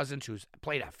Kirk Cousins, who's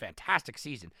played a fantastic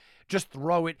season, just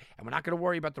throw it, and we're not going to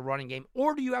worry about the running game.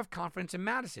 Or do you have confidence in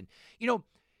Madison?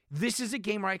 This is a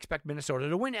game where I expect Minnesota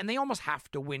to win, and they almost have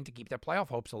to win to keep their playoff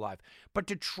hopes alive. But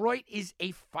Detroit is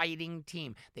a fighting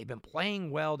team. They've been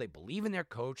playing well. They believe in their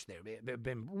coach. They've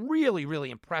been really, really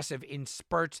impressive in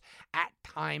spurts at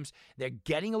times. They're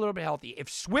getting a little bit healthy. If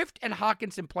Swift and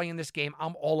Hockenson play in this game,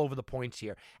 I'm all over the points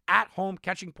here. At home,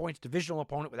 catching points, divisional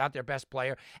opponent without their best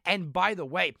player. And by the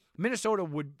way, Minnesota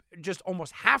would just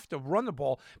almost have to run the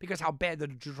ball because how bad the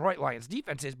Detroit Lions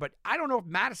defense is. But I don't know if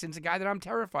Madison's a guy that I'm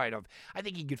terrified of. I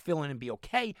think he could fill in and be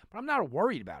okay, but I'm not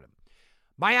worried about him.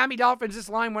 Miami Dolphins, this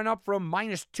line went up from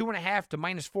 -2.5 to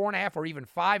 -4.5 or even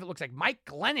 5. It looks like Mike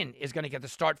Glennon is going to get the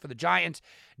start for the Giants.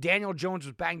 Daniel Jones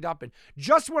was banged up, and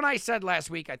just when I said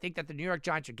last week, I think that the New York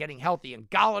Giants are getting healthy, and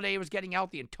Golladay was getting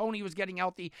healthy, and Tony was getting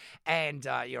healthy, and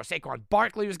Saquon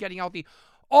Barkley was getting healthy.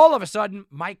 All of a sudden,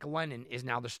 Mike Glennon is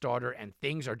now the starter, and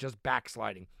things are just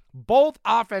backsliding. Both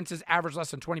offenses average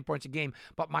less than 20 points a game,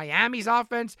 but Miami's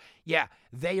offense,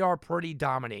 they are pretty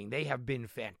dominating. They have been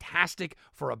fantastic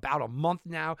for about a month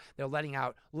now. They're letting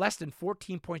out less than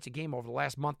 14 points a game over the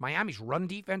last month. Miami's run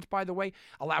defense, by the way,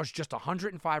 allows just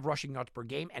 105 rushing yards per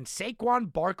game, and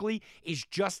Saquon Barkley is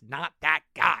just not that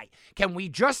guy. Can we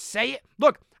just say it?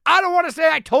 Look, I don't want to say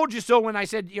I told you so when I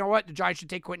said, you know what, the Giants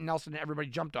should take Quentin Nelson and everybody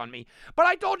jumped on me. But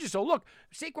I told you so. Look,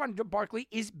 Saquon Barkley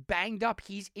is banged up.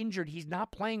 He's injured. He's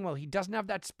not playing well. He doesn't have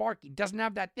that spark. He doesn't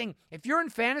have that thing. If you're in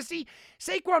fantasy,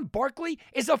 Saquon Barkley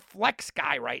is a flex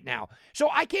guy right now. So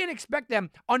I can't expect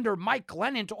them under Mike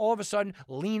Glennon to all of a sudden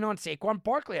lean on Saquon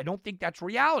Barkley. I don't think that's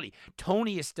reality.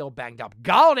 Tony is still banged up.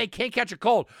 Golladay can't catch a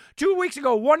cold. 2 weeks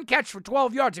ago, 1 catch for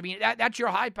 12 yards. I mean, that's your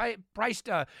high-priced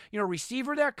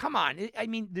receiver there? Come on. I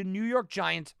mean, the New York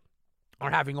Giants are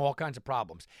having all kinds of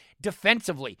problems.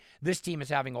 Defensively, this team is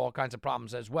having all kinds of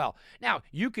problems as well. Now,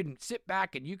 you can sit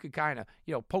back and you can kind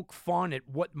of, poke fun at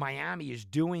what Miami is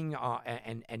doing,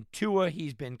 and Tua,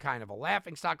 he's been kind of a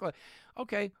laughingstock.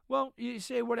 Okay, well, you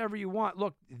say whatever you want.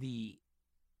 Look, the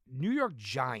New York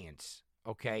Giants,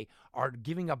 are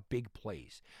giving up big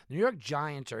plays. The New York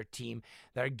Giants are a team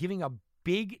that are giving up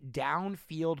big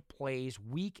downfield plays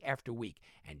week after week.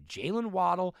 And Jalen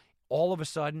Waddle, all of a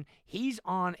sudden, he's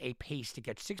on a pace to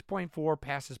get 6.4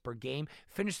 passes per game,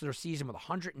 finish their season with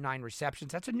 109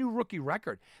 receptions. That's a new rookie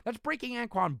record. That's breaking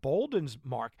Anquan Bolden's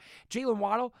mark. Jalen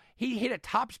Waddle, he hit a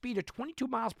top speed of 22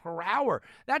 miles per hour.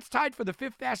 That's tied for the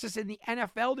 5th fastest in the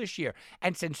NFL this year.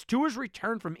 And since Tua's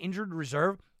return from injured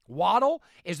reserve, Waddle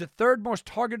is the 3rd most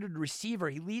targeted receiver.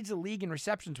 He leads the league in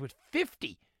receptions with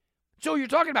 50. So you're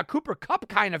talking about Cooper Kupp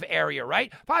kind of area,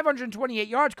 right? 528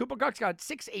 yards. Cooper Kupp's got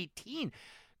 618.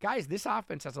 Guys, this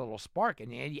offense has a little spark,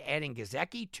 and adding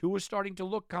Gesicki, Tua is starting to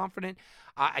look confident.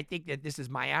 I think that this is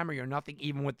Miami or nothing,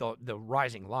 even with the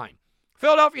rising line.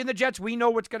 Philadelphia and the Jets, we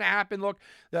know what's going to happen. Look,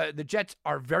 the Jets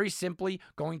are very simply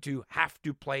going to have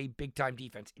to play big-time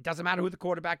defense. It doesn't matter who the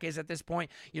quarterback is at this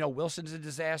point. Wilson's a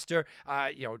disaster.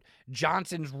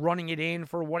 Johnson's running it in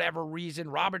for whatever reason.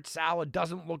 Robert Saleh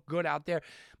doesn't look good out there.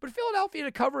 But Philadelphia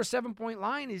to cover a 7-point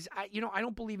line is, I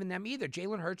don't believe in them either.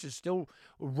 Jalen Hurts is still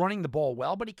running the ball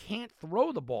well, but he can't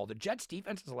throw the ball. The Jets'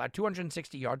 defense has allowed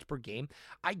 260 yards per game.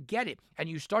 I get it. And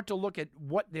you start to look at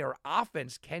what their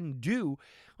offense can do.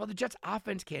 Well, the Jets'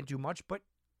 offense can't do much, but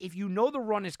if you know the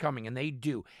run is coming, and they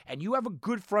do, and you have a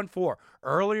good front four,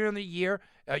 earlier in the year,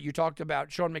 you talked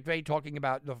about Sean McVay talking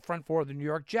about the front four of the New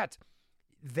York Jets.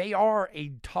 They are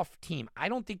a tough team. I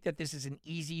don't think that this is an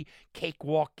easy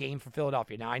cakewalk game for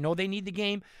Philadelphia. Now, I know they need the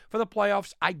game for the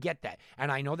playoffs. I get that.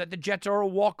 And I know that the Jets are a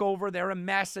walkover. They're a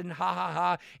mess, and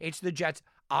ha, it's the Jets.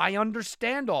 I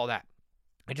understand all that.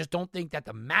 I just don't think that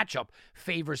the matchup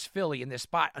favors Philly in this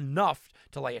spot enough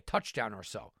to lay a touchdown or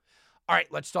so. All right,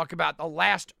 let's talk about the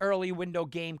last early window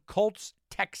game,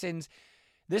 Colts-Texans.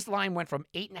 This line went from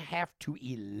 8.5 to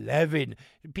 11.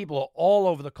 People are all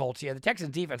over the Colts here. The Texans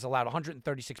defense allowed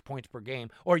 136 points per game,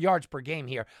 or yards per game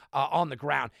here on the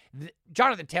ground.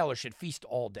 Jonathan Taylor should feast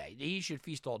all day. He should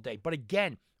feast all day. But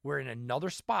again, we're in another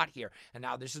spot here. And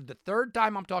now this is the third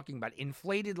time I'm talking about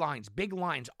inflated lines, big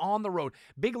lines on the road,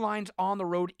 big lines on the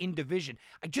road in division.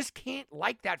 I just can't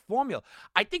like that formula.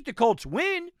 I think the Colts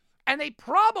win. And they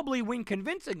probably win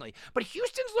convincingly. But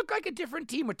Houston's looked like a different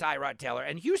team with Tyrod Taylor.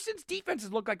 And Houston's defense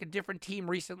has looked like a different team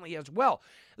recently as well.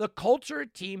 The Colts are a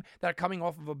team that are coming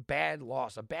off of a bad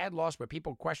loss where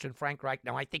people question Frank Reich.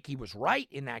 Now, I think he was right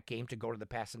in that game to go to the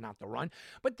pass and not the run.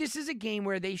 But this is a game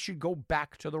where they should go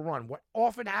back to the run. What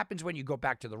often happens when you go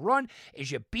back to the run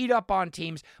is you beat up on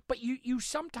teams, but you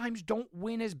sometimes don't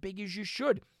win as big as you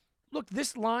should. Look,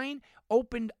 this line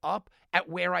opened up at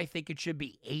where I think it should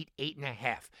be,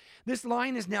 8.5. This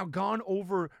line has now gone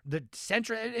over the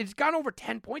center. It's gone over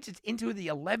 10 points. It's into the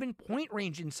 11-point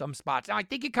range in some spots. Now, I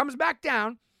think it comes back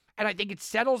down, and I think it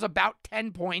settles about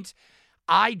 10 points.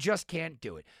 I just can't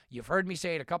do it. You've heard me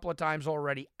say it a couple of times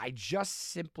already. I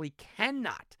just simply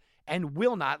cannot and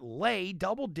will not lay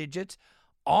double digits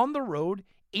on the road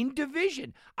in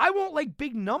division. I won't like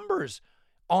big numbers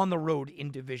on the road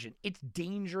in division. It's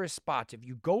dangerous spots. If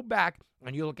you go back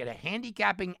and you look at a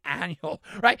handicapping annual,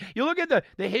 right? You look at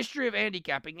the history of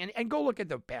handicapping and go look at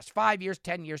the past 5 years,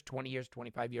 10 years, 20 years,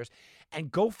 25 years,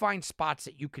 and go find spots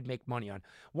that you could make money on.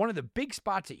 One of the big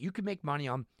spots that you can make money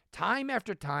on time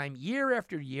after time, year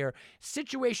after year,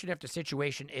 situation after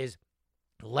situation is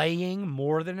laying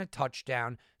more than a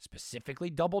touchdown, specifically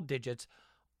double digits,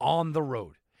 on the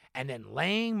road. And then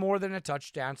laying more than a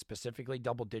touchdown, specifically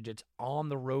double digits, on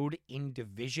the road in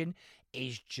division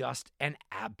is just an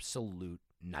absolute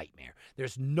nightmare.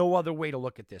 There's no other way to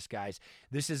look at this, guys.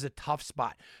 This is a tough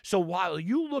spot. So while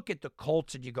you look at the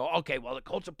Colts and you go, okay, well, the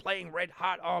Colts are playing red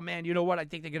hot. Oh, man, you know what? I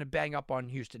think they're going to bang up on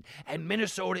Houston. And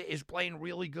Minnesota is playing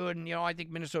really good. And, I think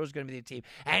Minnesota's going to be the team.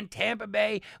 And Tampa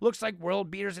Bay looks like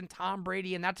world beaters and Tom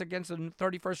Brady, and that's against the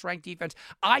 31st ranked defense.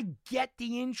 I get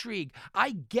the intrigue.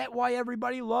 I get why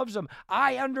everybody loves them.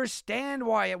 I understand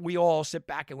why we all sit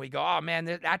back and we go, oh, man,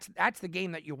 that's the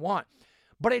game that you want.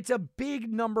 But it's a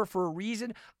big number for a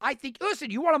reason. I think, listen,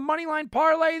 you want a money line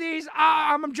parlay these?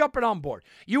 I'm jumping on board.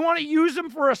 You want to use them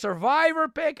for a survivor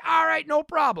pick? All right, no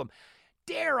problem.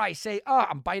 Dare I say,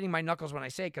 I'm biting my knuckles when I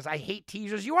say it because I hate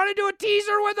teasers. You want to do a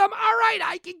teaser with them? All right,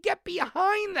 I can get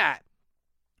behind that.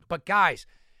 But guys,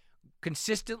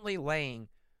 consistently laying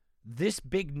this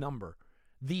big number,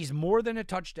 these more than a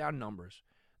touchdown numbers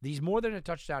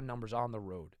on the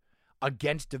road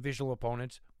against divisional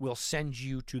opponents will send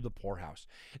you to the poorhouse.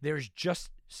 There's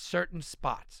just certain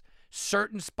spots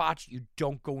you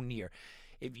don't go near.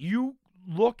 If you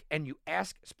look and you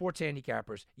ask sports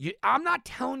handicappers, I'm not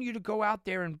telling you to go out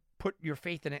there and put your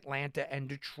faith in Atlanta and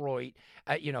Detroit.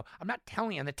 I'm not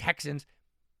telling you, and the Texans.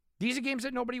 These are games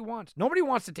that nobody wants. Nobody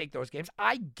wants to take those games.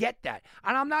 I get that.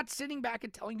 And I'm not sitting back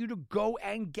and telling you to go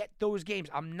and get those games.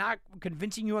 I'm not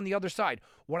convincing you on the other side.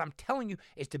 What I'm telling you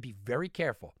is to be very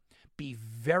careful. Be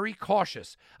very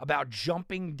cautious about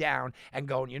jumping down and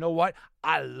going, you know what?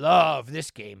 I love this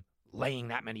game laying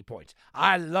that many points.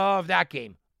 I love that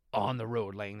game on the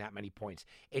road laying that many points.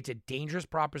 It's a dangerous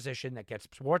proposition that gets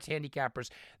sports handicappers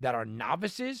that are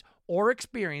novices or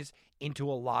experienced into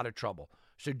a lot of trouble.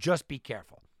 So just be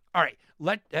careful. All right,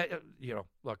 look,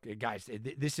 guys,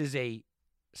 this is a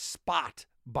spot,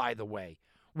 by the way,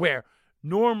 where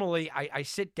normally I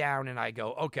sit down and I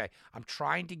go, okay, I'm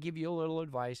trying to give you a little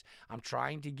advice. I'm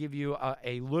trying to give you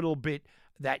a little bit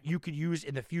that you could use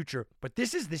in the future. But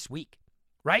this is this week,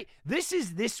 right? This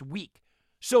is this week.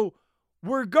 So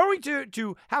we're going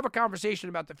to have a conversation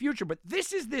about the future, but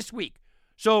this is this week.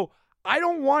 So I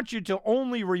don't want you to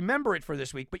only remember it for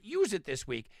this week, but use it this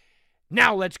week.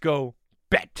 Now let's go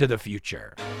bet to the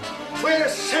future. We're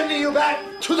sending you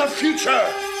back to the future.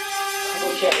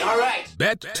 Okay, all right.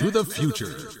 Bet to the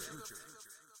future.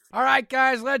 All right,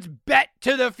 guys, let's bet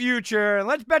to the future.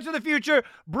 Let's bet to the future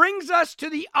brings us to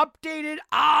the updated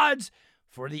odds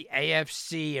for the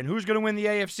AFC. And who's going to win the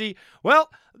AFC? Well,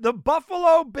 the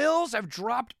Buffalo Bills have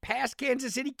dropped past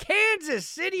Kansas City. Kansas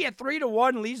City at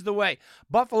 3-1 leads the way.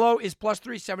 Buffalo is plus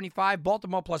 375.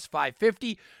 Baltimore plus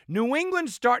 550. New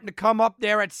England's starting to come up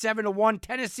there at 7-1.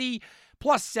 Tennessee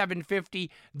plus 750.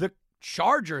 The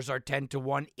Chargers are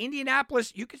 10-1.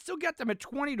 Indianapolis, you can still get them at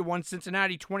 20-1.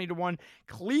 Cincinnati 20-1.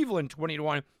 Cleveland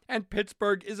 20-1. And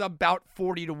Pittsburgh is about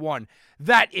 40-1.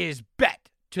 That is bet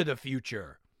to the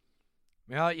future.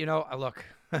 Well, look,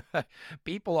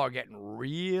 people are getting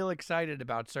real excited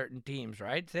about certain teams,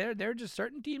 right? There are just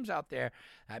certain teams out there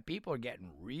that people are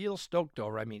getting real stoked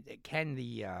over. I mean,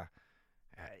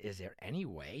 is there any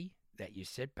way that you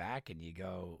sit back and you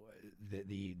go,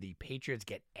 the Patriots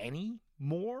get any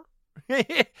more?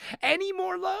 Any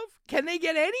more love? Can they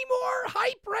get any more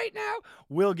hype right now?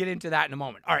 We'll get into that in a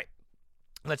moment. All right,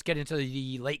 let's get into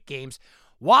the late games.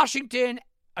 Washington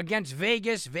against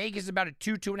Vegas. Vegas is about a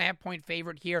 2.5 point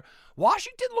favorite here.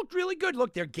 Washington looked really good.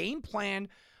 Look, their game plan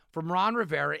from Ron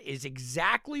Rivera is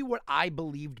exactly what I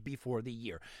believed before the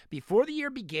year. Before the year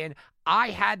began,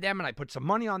 I had them and I put some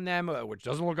money on them, which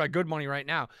doesn't look like good money right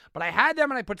now, but I had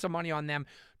them and I put some money on them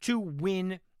to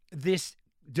win this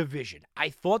division. I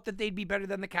thought that they'd be better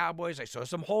than the Cowboys. I saw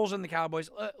some holes in the Cowboys.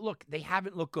 Look, they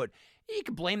haven't looked good. You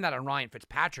can blame that on Ryan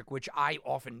Fitzpatrick, which I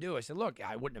often do. I said, look,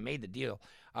 I wouldn't have made the deal.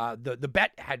 The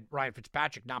bet had Ryan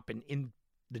Fitzpatrick not been in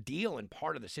the deal and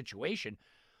part of the situation.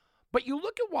 But you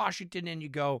look at Washington and you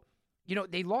go,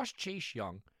 they lost Chase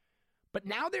Young, but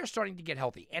now they're starting to get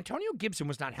healthy. Antonio Gibson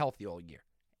was not healthy all year,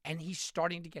 and he's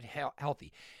starting to get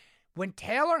healthy. When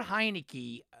Taylor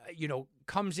Heineke,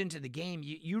 comes into the game,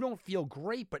 you don't feel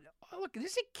great. But look,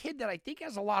 this is a kid that I think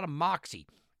has a lot of moxie.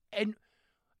 And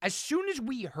as soon as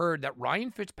we heard that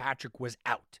Ryan Fitzpatrick was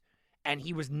out and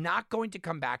he was not going to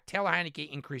come back, Taylor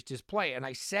Heineke increased his play. And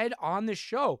I said on this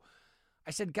show,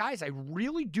 guys, I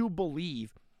really do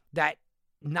believe that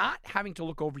not having to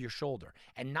look over your shoulder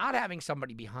and not having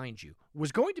somebody behind you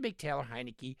was going to make Taylor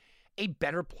Heineke a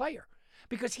better player,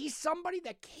 because he's somebody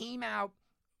that came out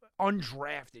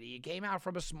undrafted. He came out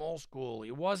from a small school.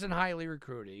 He wasn't highly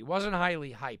recruited. He wasn't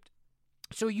highly hyped.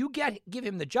 So you give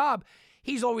him the job,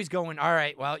 he's always going, all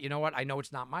right, well, you know what? I know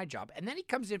it's not my job. And then he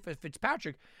comes in for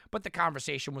Fitzpatrick, but the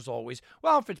conversation was always,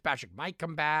 well, Fitzpatrick might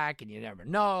come back, and you never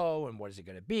know, and what is it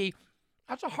going to be?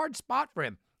 That's a hard spot for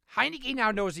him. Heineke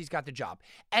now knows he's got the job.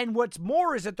 And what's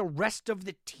more is that the rest of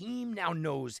the team now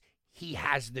knows he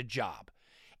has the job.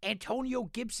 Antonio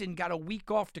Gibson got a week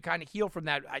off to kind of heal from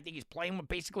that. I think he's playing with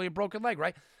basically a broken leg,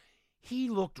 right? He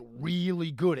looked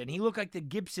really good, and he looked like the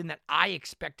Gibson that I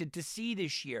expected to see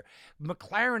this year.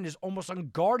 McLaren is almost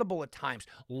unguardable at times.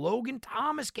 Logan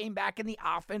Thomas came back in the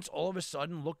offense, all of a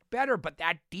sudden looked better, but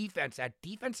that defense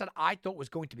that I thought was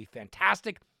going to be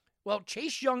fantastic, well,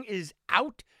 Chase Young is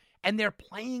out, and they're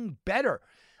playing better.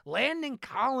 Landon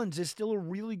Collins is still a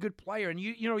really good player, and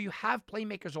you have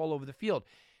playmakers all over the field.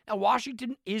 Now,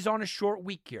 Washington is on a short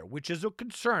week here, which is a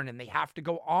concern, and they have to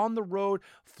go on the road,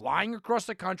 flying across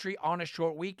the country on a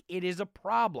short week. It is a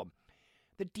problem.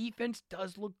 The defense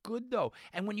does look good, though.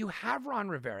 And when you have Ron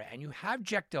Rivera and you have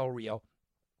Jack Del Rio,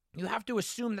 you have to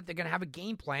assume that they're going to have a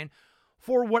game plan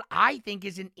for what I think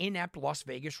is an inept Las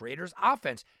Vegas Raiders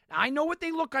offense. Now, I know what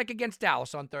they look like against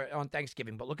Dallas on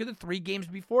Thanksgiving, but look at the 3 games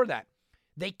before that.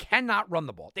 They cannot run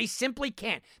the ball. They simply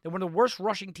can't. They're one of the worst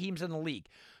rushing teams in the league.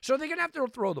 So they're going to have to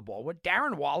throw the ball. What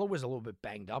Darren Waller was a little bit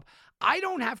banged up. I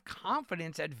don't have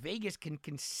confidence that Vegas can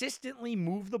consistently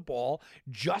move the ball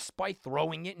just by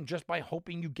throwing it and just by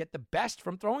hoping you get the best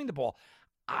from throwing the ball.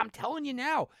 I'm telling you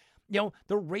now,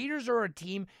 the Raiders are a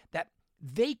team that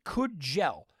they could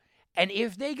gel. And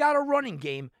if they got a running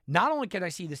game, not only can I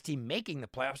see this team making the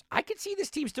playoffs, I can see this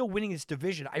team still winning this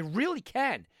division. I really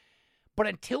can. But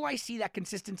until I see that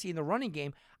consistency in the running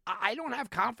game, I don't have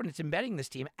confidence in betting this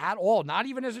team at all. Not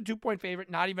even as a 2-point favorite,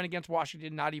 not even against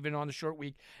Washington, not even on the short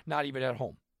week, not even at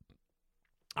home.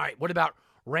 All right, what about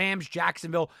Rams,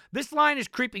 Jacksonville? This line is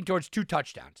creeping towards 2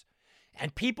 touchdowns.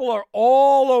 And people are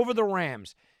all over the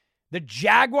Rams. The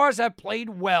Jaguars have played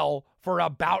well for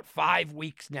about 5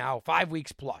 weeks now, 5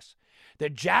 weeks plus. The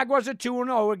Jaguars are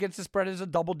 2-0 against the spread as a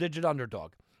double-digit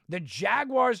underdog. The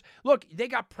Jaguars, look, they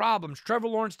got problems. Trevor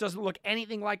Lawrence doesn't look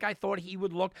anything like I thought he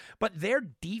would look, but their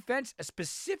defense,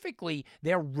 specifically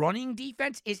their running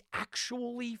defense, is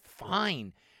actually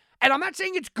fine. And I'm not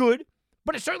saying it's good,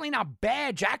 but it's certainly not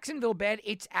bad. Jacksonville bad,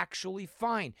 it's actually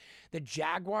fine. The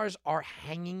Jaguars are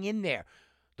hanging in there.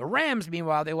 The Rams,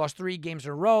 meanwhile, they lost 3 games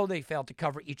in a row. They failed to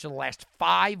cover each of the last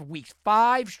 5 weeks.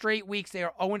 5 straight weeks, they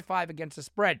are 0-5 against the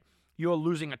spread. You're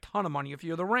losing a ton of money if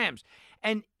you're the Rams.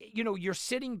 And, you're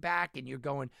sitting back and you're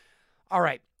going, all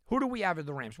right, Who do we have at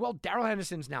the Rams? Well, Darrell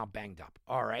Henderson's now banged up.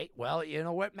 All right. Well, you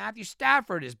know what? Matthew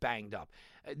Stafford is banged up.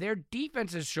 Their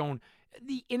defense has shown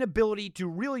the inability to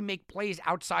really make plays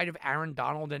outside of Aaron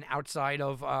Donald and outside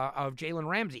of Jalen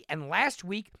Ramsey. And last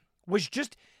week was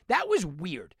that was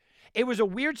weird. It was a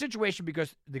weird situation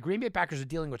because the Green Bay Packers are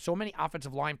dealing with so many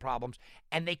offensive line problems,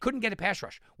 and they couldn't get a pass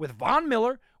rush. With Von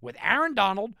Miller, with Aaron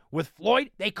Donald, with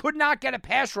Floyd, they could not get a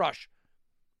pass rush.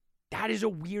 That is a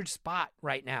weird spot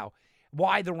right now,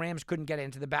 why the Rams couldn't get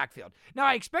into the backfield. Now,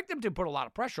 I expect them to put a lot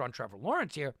of pressure on Trevor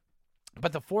Lawrence here,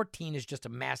 but the 14 is just a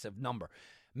massive number.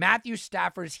 Matthew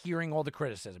Stafford is hearing all the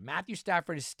criticism. Matthew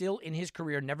Stafford is still in his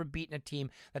career never beaten a team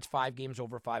that's 5 games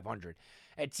over 500.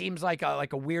 It seems like a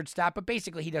weird stat, but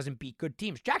basically he doesn't beat good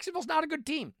teams. Jacksonville's not a good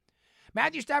team.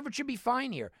 Matthew Stafford should be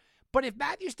fine here. But if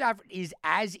Matthew Stafford is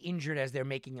as injured as they're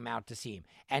making him out to seem,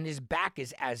 and his back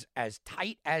is as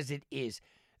tight as it is,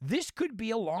 this could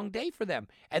be a long day for them.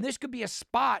 And this could be a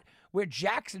spot where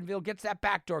Jacksonville gets that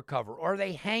backdoor cover, or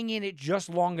they hang in it just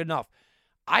long enough.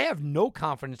 I have no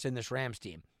confidence in this Rams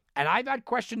team. And I've had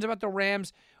questions about the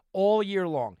Rams all year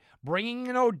long. Bringing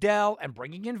in Odell and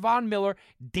bringing in Von Miller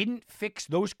didn't fix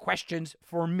those questions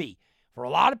for me. For a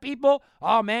lot of people,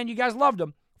 oh man, you guys loved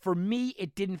them. For me,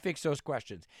 it didn't fix those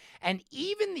questions. And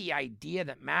even the idea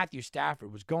that Matthew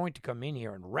Stafford was going to come in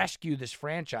here and rescue this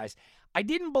franchise, I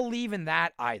didn't believe in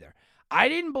that either. I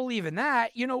didn't believe in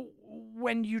that. You know,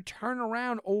 when you turn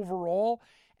around overall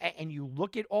and you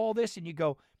look at all this and you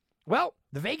go, well,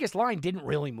 the Vegas line didn't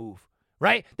really move,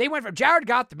 right? They went from Jared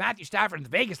Goff to Matthew Stafford, and the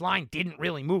Vegas line didn't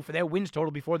really move for their wins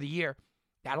total before the year.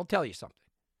 That'll tell you something.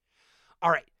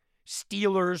 All right,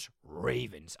 Steelers,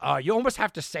 Ravens. You almost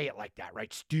have to say it like that,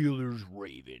 right? Steelers,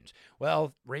 Ravens.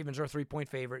 Well, Ravens are a 3-point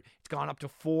favorite. It's gone up to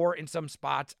 4 in some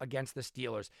spots against the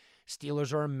Steelers.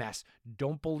 Steelers are a mess.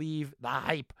 Don't believe the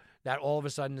hype that all of a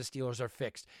sudden the Steelers are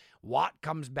fixed. Watt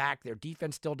comes back. Their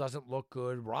defense still doesn't look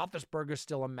good. Roethlisberger's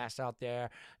still a mess out there.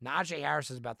 Najee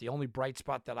Harris is about the only bright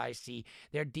spot that I see.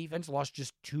 Their defense lost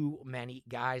just too many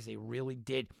guys. They really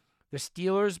did. The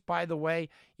Steelers, by the way,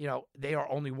 you know, they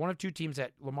are only one of 2 teams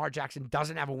that Lamar Jackson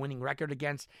doesn't have a winning record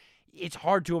against. It's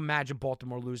hard to imagine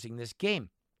Baltimore losing this game.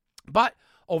 But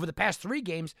over the past 3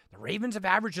 games, the Ravens have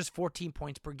averaged just 14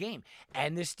 points per game.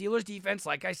 And the Steelers defense,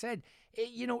 like I said,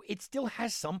 it still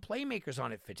has some playmakers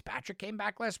on it. Fitzpatrick came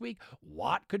back last week.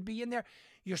 Watt could be in there.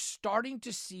 You're starting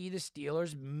to see the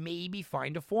Steelers maybe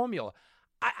find a formula.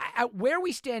 Where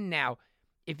we stand now,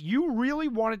 if you really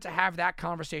wanted to have that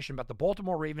conversation about the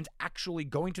Baltimore Ravens actually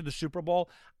going to the Super Bowl,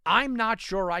 I'm not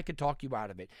sure I could talk you out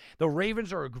of it. The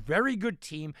Ravens are a very good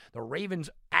team. The Ravens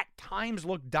at times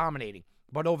look dominating.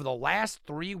 But over the last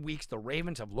 3 weeks, the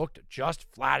Ravens have looked just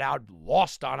flat out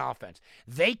lost on offense.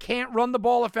 They can't run the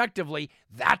ball effectively.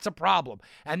 That's a problem.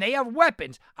 And they have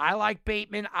weapons. I like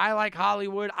Bateman. I like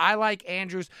Hollywood. I like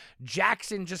Andrews.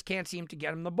 Jackson just can't seem to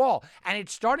get him the ball. And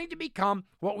it's starting to become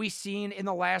what we've seen in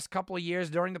the last couple of years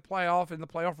during the playoff and the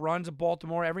playoff runs of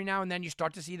Baltimore. Every now and then you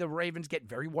start to see the Ravens get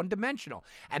very one-dimensional.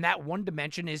 And that one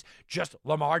dimension is just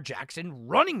Lamar Jackson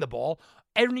running the ball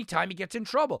every time he gets in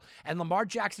trouble. And Lamar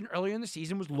Jackson earlier in the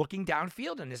season was looking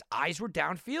downfield, and his eyes were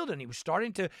downfield, and he was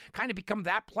starting to kind of become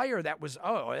that player that was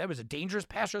a dangerous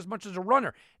passer as much as a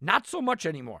runner. Not so much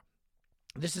anymore.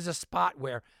 This is a spot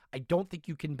where I don't think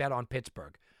you can bet on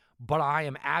Pittsburgh, but I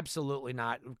am absolutely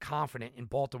not confident in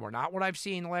Baltimore. Not what I've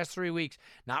seen the last 3 weeks,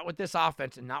 not with this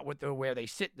offense, and not with where they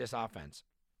sit this offense.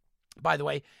 By the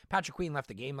way, Patrick Queen left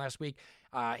the game last week.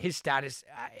 His status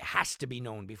has to be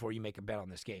known before you make a bet on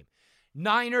this game.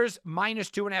 Niners minus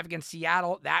 2.5 against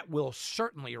Seattle. That will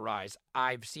certainly rise.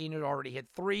 I've seen it already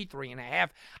hit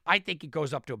 3.5. I think it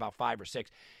goes up to about 5 or 6.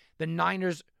 The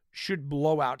Niners should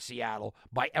blow out Seattle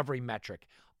by every metric,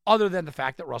 other than the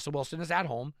fact that Russell Wilson is at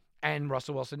home, and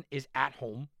Russell Wilson is at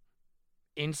home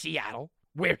in Seattle,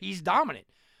 where he's dominant.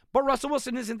 But Russell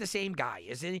Wilson isn't the same guy,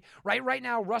 isn't he? Right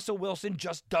now, Russell Wilson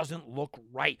just doesn't look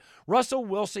right. Russell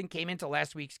Wilson came into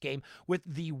last week's game with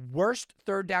the worst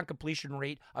third down completion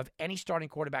rate of any starting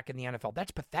quarterback in the NFL.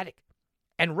 That's pathetic.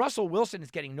 And Russell Wilson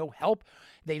is getting no help.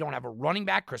 They don't have a running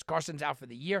back. Chris Carson's out for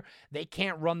the year. They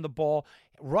can't run the ball.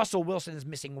 Russell Wilson is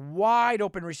missing wide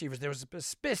open receivers. There was a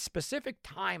specific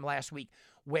time last week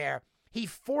where he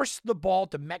forced the ball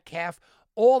to Metcalf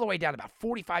all the way down, about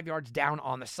 45 yards down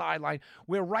on the sideline.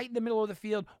 We're right in the middle of the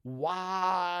field,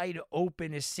 wide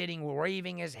open, is sitting,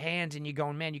 waving his hands, and you're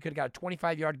going, man, you could have got a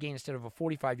 25-yard gain instead of a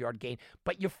 45-yard gain,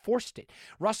 but you forced it.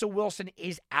 Russell Wilson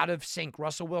is out of sync.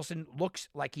 Russell Wilson looks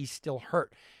like he's still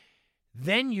hurt.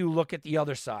 Then you look at the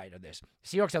other side of this.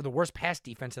 Seahawks have the worst pass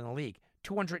defense in the league.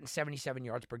 277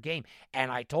 yards per game.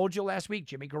 And I told you last week,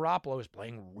 Jimmy Garoppolo is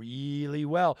playing really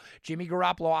well. Jimmy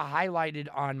Garoppolo, I highlighted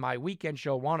on my weekend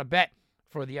show, Wanna Bet,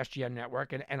 for the SGN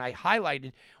network, and I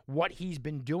highlighted what he's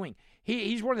been doing.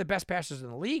 He's one of the best passers in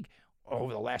the league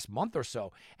over the last month or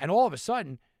so. And all of a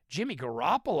sudden, Jimmy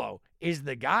Garoppolo is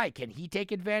the guy. Can he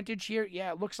take advantage here?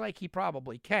 Yeah, it looks like he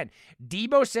probably can.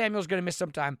 Deebo Samuel's going to miss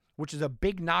some time, which is a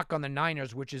big knock on the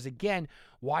Niners, which is, again,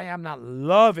 why I'm not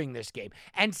loving this game.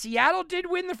 And Seattle did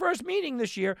win the first meeting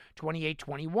this year,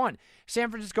 28-21.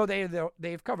 San Francisco,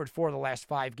 they've covered 4 of the last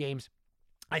 5 games.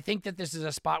 I think that this is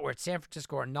a spot where it's San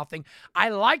Francisco or nothing. I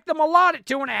like them a lot at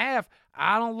 2.5.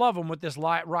 I don't love them with this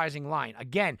rising line.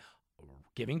 Again,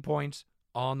 giving points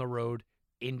on the road,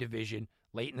 in division,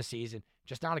 late in the season,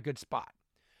 just not a good spot.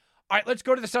 All right, let's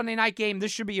go to the Sunday night game.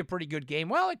 This should be a pretty good game.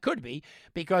 Well, it could be,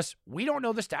 because we don't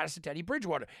know the status of Teddy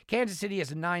Bridgewater. Kansas City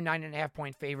is a 9.5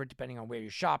 point favorite, depending on where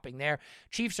you're shopping there.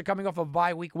 Chiefs are coming off a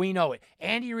bye week. We know it.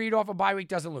 Andy Reid off a bye week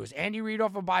doesn't lose. Andy Reid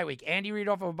off a bye week. Andy Reid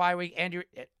off of a bye week.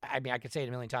 I could say it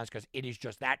a million times because it is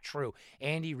just that true.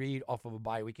 Andy Reid off of a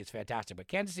bye week is fantastic. But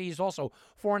Kansas City is also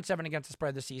 4-7 against the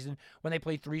spread this season when they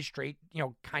play 3 straight,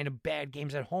 kind of bad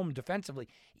games at home defensively.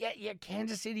 Yeah,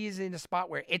 Kansas City is in a spot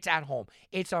where it's at home.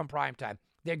 It's on prime time.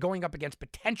 They're going up against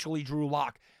potentially Drew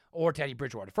Lock or Teddy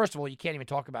Bridgewater. First of all, you can't even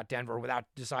talk about Denver without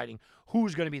deciding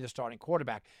who's going to be the starting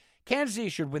quarterback. Kansas City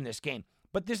should win this game.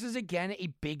 But this is, again, a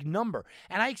big number.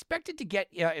 And I expect it to get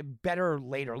better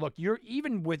later. Look,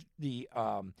 even with the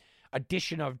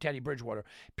addition of Teddy Bridgewater,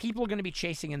 people are going to be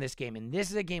chasing in this game. And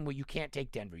this is a game where you can't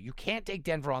take Denver. You can't take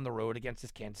Denver on the road against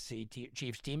this Kansas City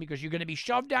Chiefs team because you're going to be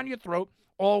shoved down your throat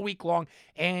all week long.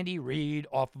 Andy Reid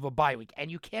off of a bye week. And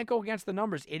you can't go against the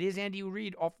numbers. It is Andy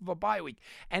Reid off of a bye week.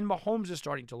 And Mahomes is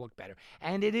starting to look better.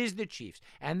 And it is the Chiefs.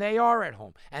 And they are at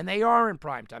home. And they are in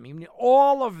primetime. I mean,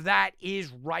 all of that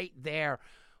is right there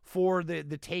for the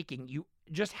taking. You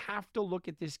just have to look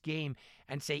at this game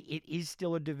and say it is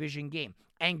still a division game.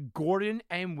 And Gordon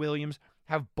and Williams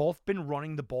have both been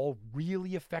running the ball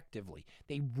really effectively.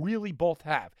 They really both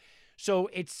have. So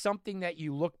it's something that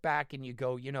you look back and you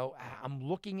go, I'm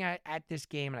looking at this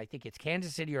game and I think it's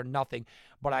Kansas City or nothing,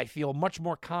 but I feel much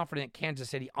more confident Kansas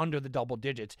City under the double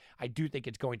digits. I do think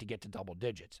it's going to get to double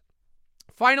digits.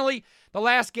 Finally, the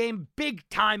last game,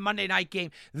 big-time Monday night game.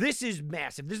 This is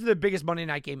massive. This is the biggest Monday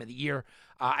night game of the year,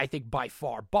 I think, by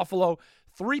far. Buffalo,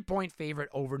 3-point favorite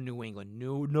over New England.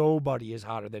 Nobody is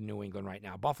hotter than New England right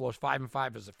now. Buffalo's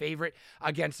 5-5 as a favorite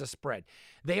against the spread.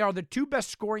 They are the 2 best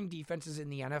scoring defenses in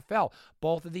the NFL.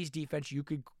 Both of these defenses, you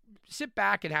could sit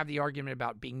back and have the argument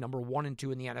about being number 1 and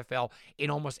 2 in the NFL in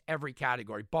almost every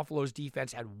category. Buffalo's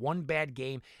defense had 1 bad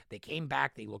game. They came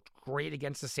back. They looked great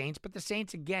against the Saints, but the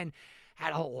Saints, again,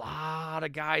 had a lot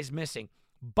of guys missing.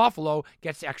 Buffalo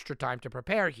gets extra time to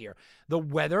prepare here. The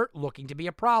weather looking to be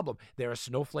a problem. There are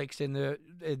snowflakes in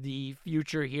the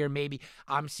future here. Maybe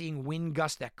I'm seeing wind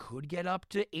gusts that could get up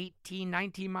to 18,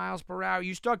 19 miles per hour.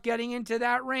 You start getting into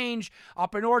that range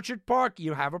up in Orchard Park,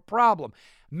 you have a problem.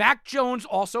 Mac Jones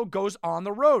also goes on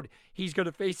the road. He's going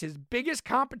to face his biggest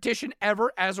competition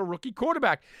ever as a rookie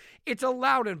quarterback. It's a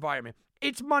loud environment.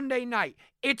 It's Monday night.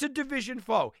 It's a division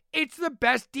foe. It's the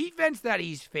best defense that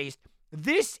he's faced.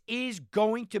 This is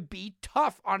going to be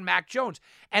tough on Mac Jones.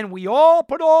 And we all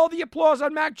put all the applause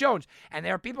on Mac Jones. And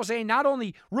there are people saying not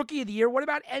only Rookie of the Year, what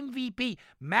about MVP?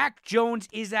 Mac Jones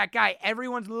is that guy.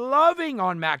 Everyone's loving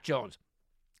on Mac Jones.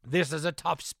 This is a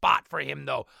tough spot for him,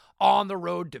 though. On the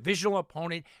road, divisional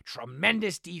opponent,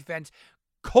 tremendous defense,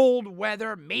 cold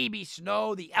weather, maybe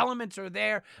snow. The elements are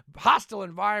there. Hostile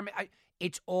environment.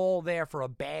 It's all there for a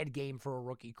bad game for a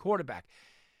rookie quarterback.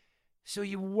 So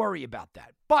you worry about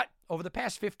that. But over the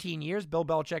past 15 years, Bill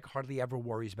Belichick hardly ever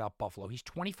worries about Buffalo. He's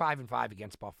 25-5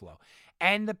 against Buffalo.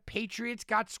 And the Patriots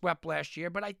got swept last year,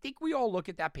 but I think we all look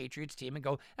at that Patriots team and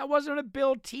go, that wasn't a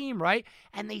Bill team, right?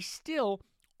 And they still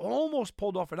almost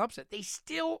pulled off an upset. They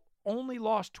still only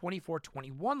lost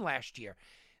 24-21 last year.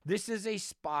 This is a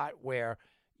spot where,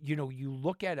 you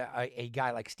look at a guy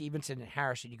like Stevenson and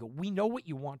Harrison, you go, we know what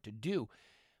you want to do,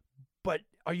 but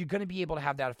are you going to be able to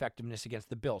have that effectiveness against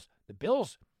the Bills? The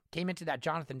Bills came into that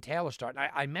Jonathan Taylor start. And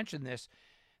I mentioned this,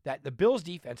 that the Bills'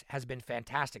 defense has been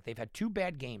fantastic. They've had 2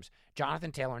 bad games,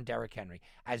 Jonathan Taylor and Derrick Henry.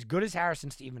 As good as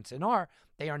Harrison Stevenson are,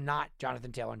 they are not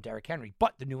Jonathan Taylor and Derrick Henry.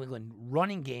 But the New England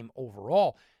running game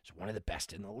overall is one of the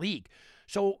best in the league.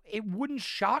 So it wouldn't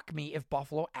shock me if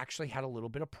Buffalo actually had a little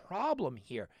bit of problem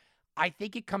here. I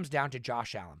think it comes down to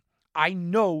Josh Allen. I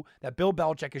know that Bill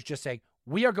Belichick is just saying,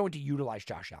 we are going to utilize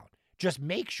Josh Allen. Just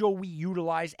make sure we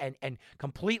utilize and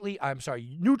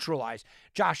neutralize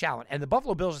Josh Allen. And the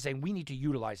Buffalo Bills are saying we need to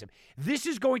utilize him. This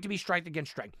is going to be strength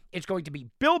against strength. It's going to be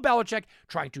Bill Belichick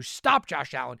trying to stop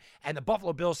Josh Allen, and the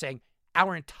Buffalo Bills saying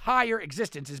our entire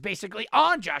existence is basically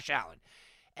on Josh Allen.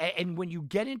 And when you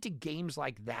get into games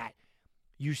like that,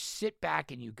 you sit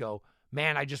back and you go,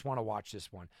 man, I just want to watch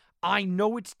this one. I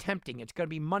know it's tempting. It's going to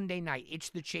be Monday night. It's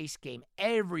the Chase game.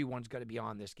 Everyone's going to be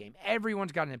on this game.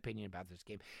 Everyone's got an opinion about this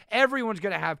game. Everyone's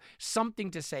going to have something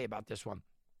to say about this one.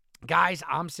 Guys,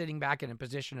 I'm sitting back in a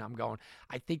position I'm going,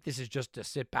 I think this is just to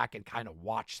sit back and kind of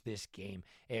watch this game.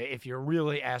 If you're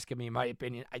really asking me my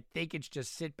opinion, I think it's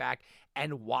just sit back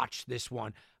and watch this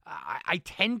one. I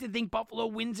tend to think Buffalo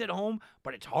wins at home,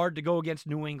 but it's hard to go against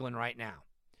New England right now.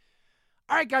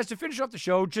 All right, guys, to finish off the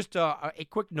show, just a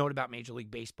quick note about Major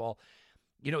League Baseball.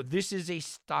 You know, this is a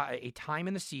time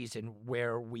in the season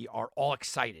where we are all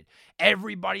excited.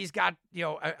 Everybody's got,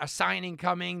 a signing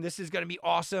coming. This is going to be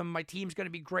awesome. My team's going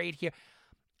to be great here.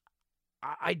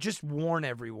 I just warn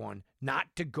everyone not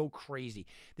to go crazy.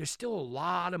 There's still a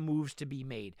lot of moves to be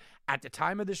made. At the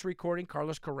time of this recording,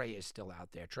 Carlos Correa is still out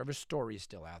there. Trevor Story is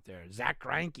still out there. Zach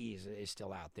Greinke is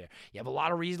still out there. You have a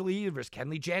lot of relievers.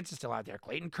 Kenley Jansen's still out there.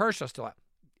 Clayton Kershaw's still out.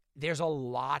 There's a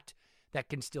lot that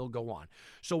can still go on.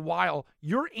 So while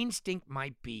your instinct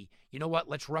might be, you know what,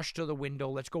 let's rush to the window,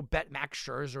 let's go bet Max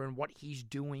Scherzer and what he's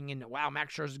doing, and wow,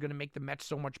 Max Scherzer is going to make the Mets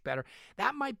so much better.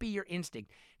 That might be your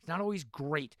instinct. It's not always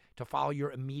great to follow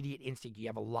your immediate instinct. You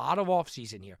have a lot of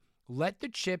offseason here. Let the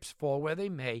chips fall where they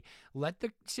may. Let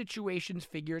the situations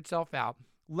figure itself out.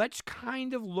 Let's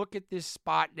kind of look at this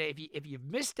spot. If you've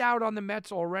missed out on the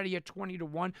Mets already at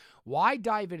 20-1, why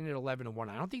dive in at 11-1?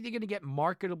 I don't think they're going to get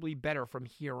marketably better from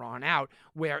here on out,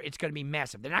 where it's going to be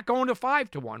massive. They're not going to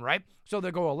 5-1, right? So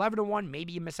they'll go 11-1.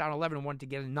 Maybe you miss out 11-1 to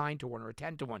get a 9-1 or a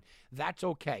 10-1. That's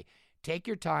okay. Take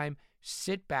your time,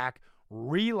 sit back,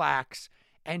 relax,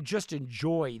 and just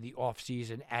enjoy the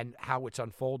offseason and how it's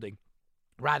unfolding,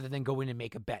 rather than go in and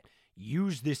make a bet.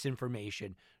 Use this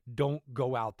information. Don't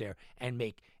go out there and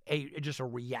make just a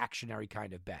reactionary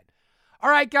kind of bet.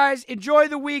 All right, guys, enjoy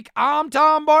the week. I'm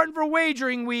Tom Barton for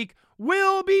Wagering Week.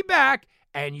 We'll be back,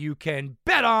 and you can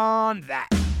bet on that.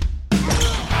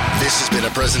 This has been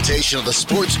a presentation of the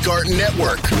Sports Garden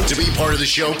Network. To be part of the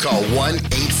show, call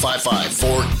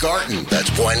 1-855-4-GARTEN. That's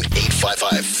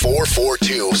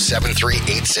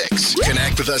 1-855-442-7386.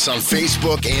 Connect with us on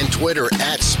Facebook and Twitter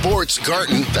at Sports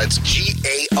Garden. That's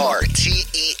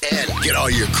GARTEN. Get all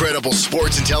your credible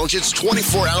sports intelligence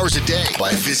 24 hours a day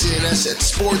by visiting us at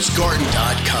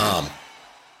sportsgarden.com.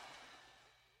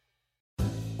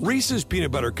 Reese's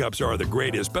Peanut Butter Cups are the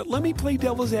greatest, but let me play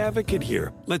devil's advocate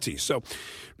here. Let's see. So,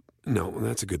 no,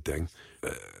 that's a good thing.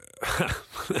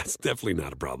 That's definitely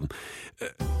not a problem.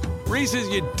 Reese's,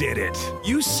 you did it.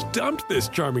 You stumped this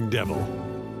charming devil.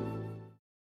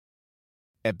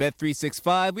 At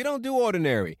Bet365, we don't do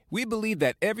ordinary. We believe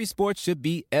that every sport should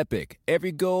be epic.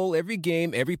 Every goal, every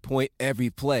game, every point,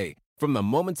 every play. From the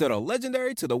moments that are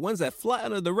legendary to the ones that fly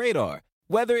under the radar.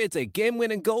 Whether it's a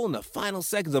game-winning goal in the final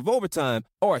seconds of overtime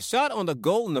or a shot on the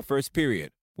goal in the first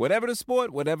period. Whatever the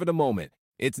sport, whatever the moment.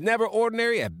 It's never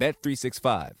ordinary at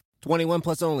Bet365. 21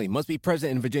 plus only. Must be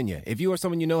present in Virginia. If you or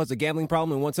someone you know has a gambling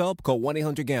problem and wants help, call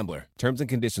 1-800-GAMBLER. Terms and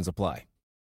conditions apply.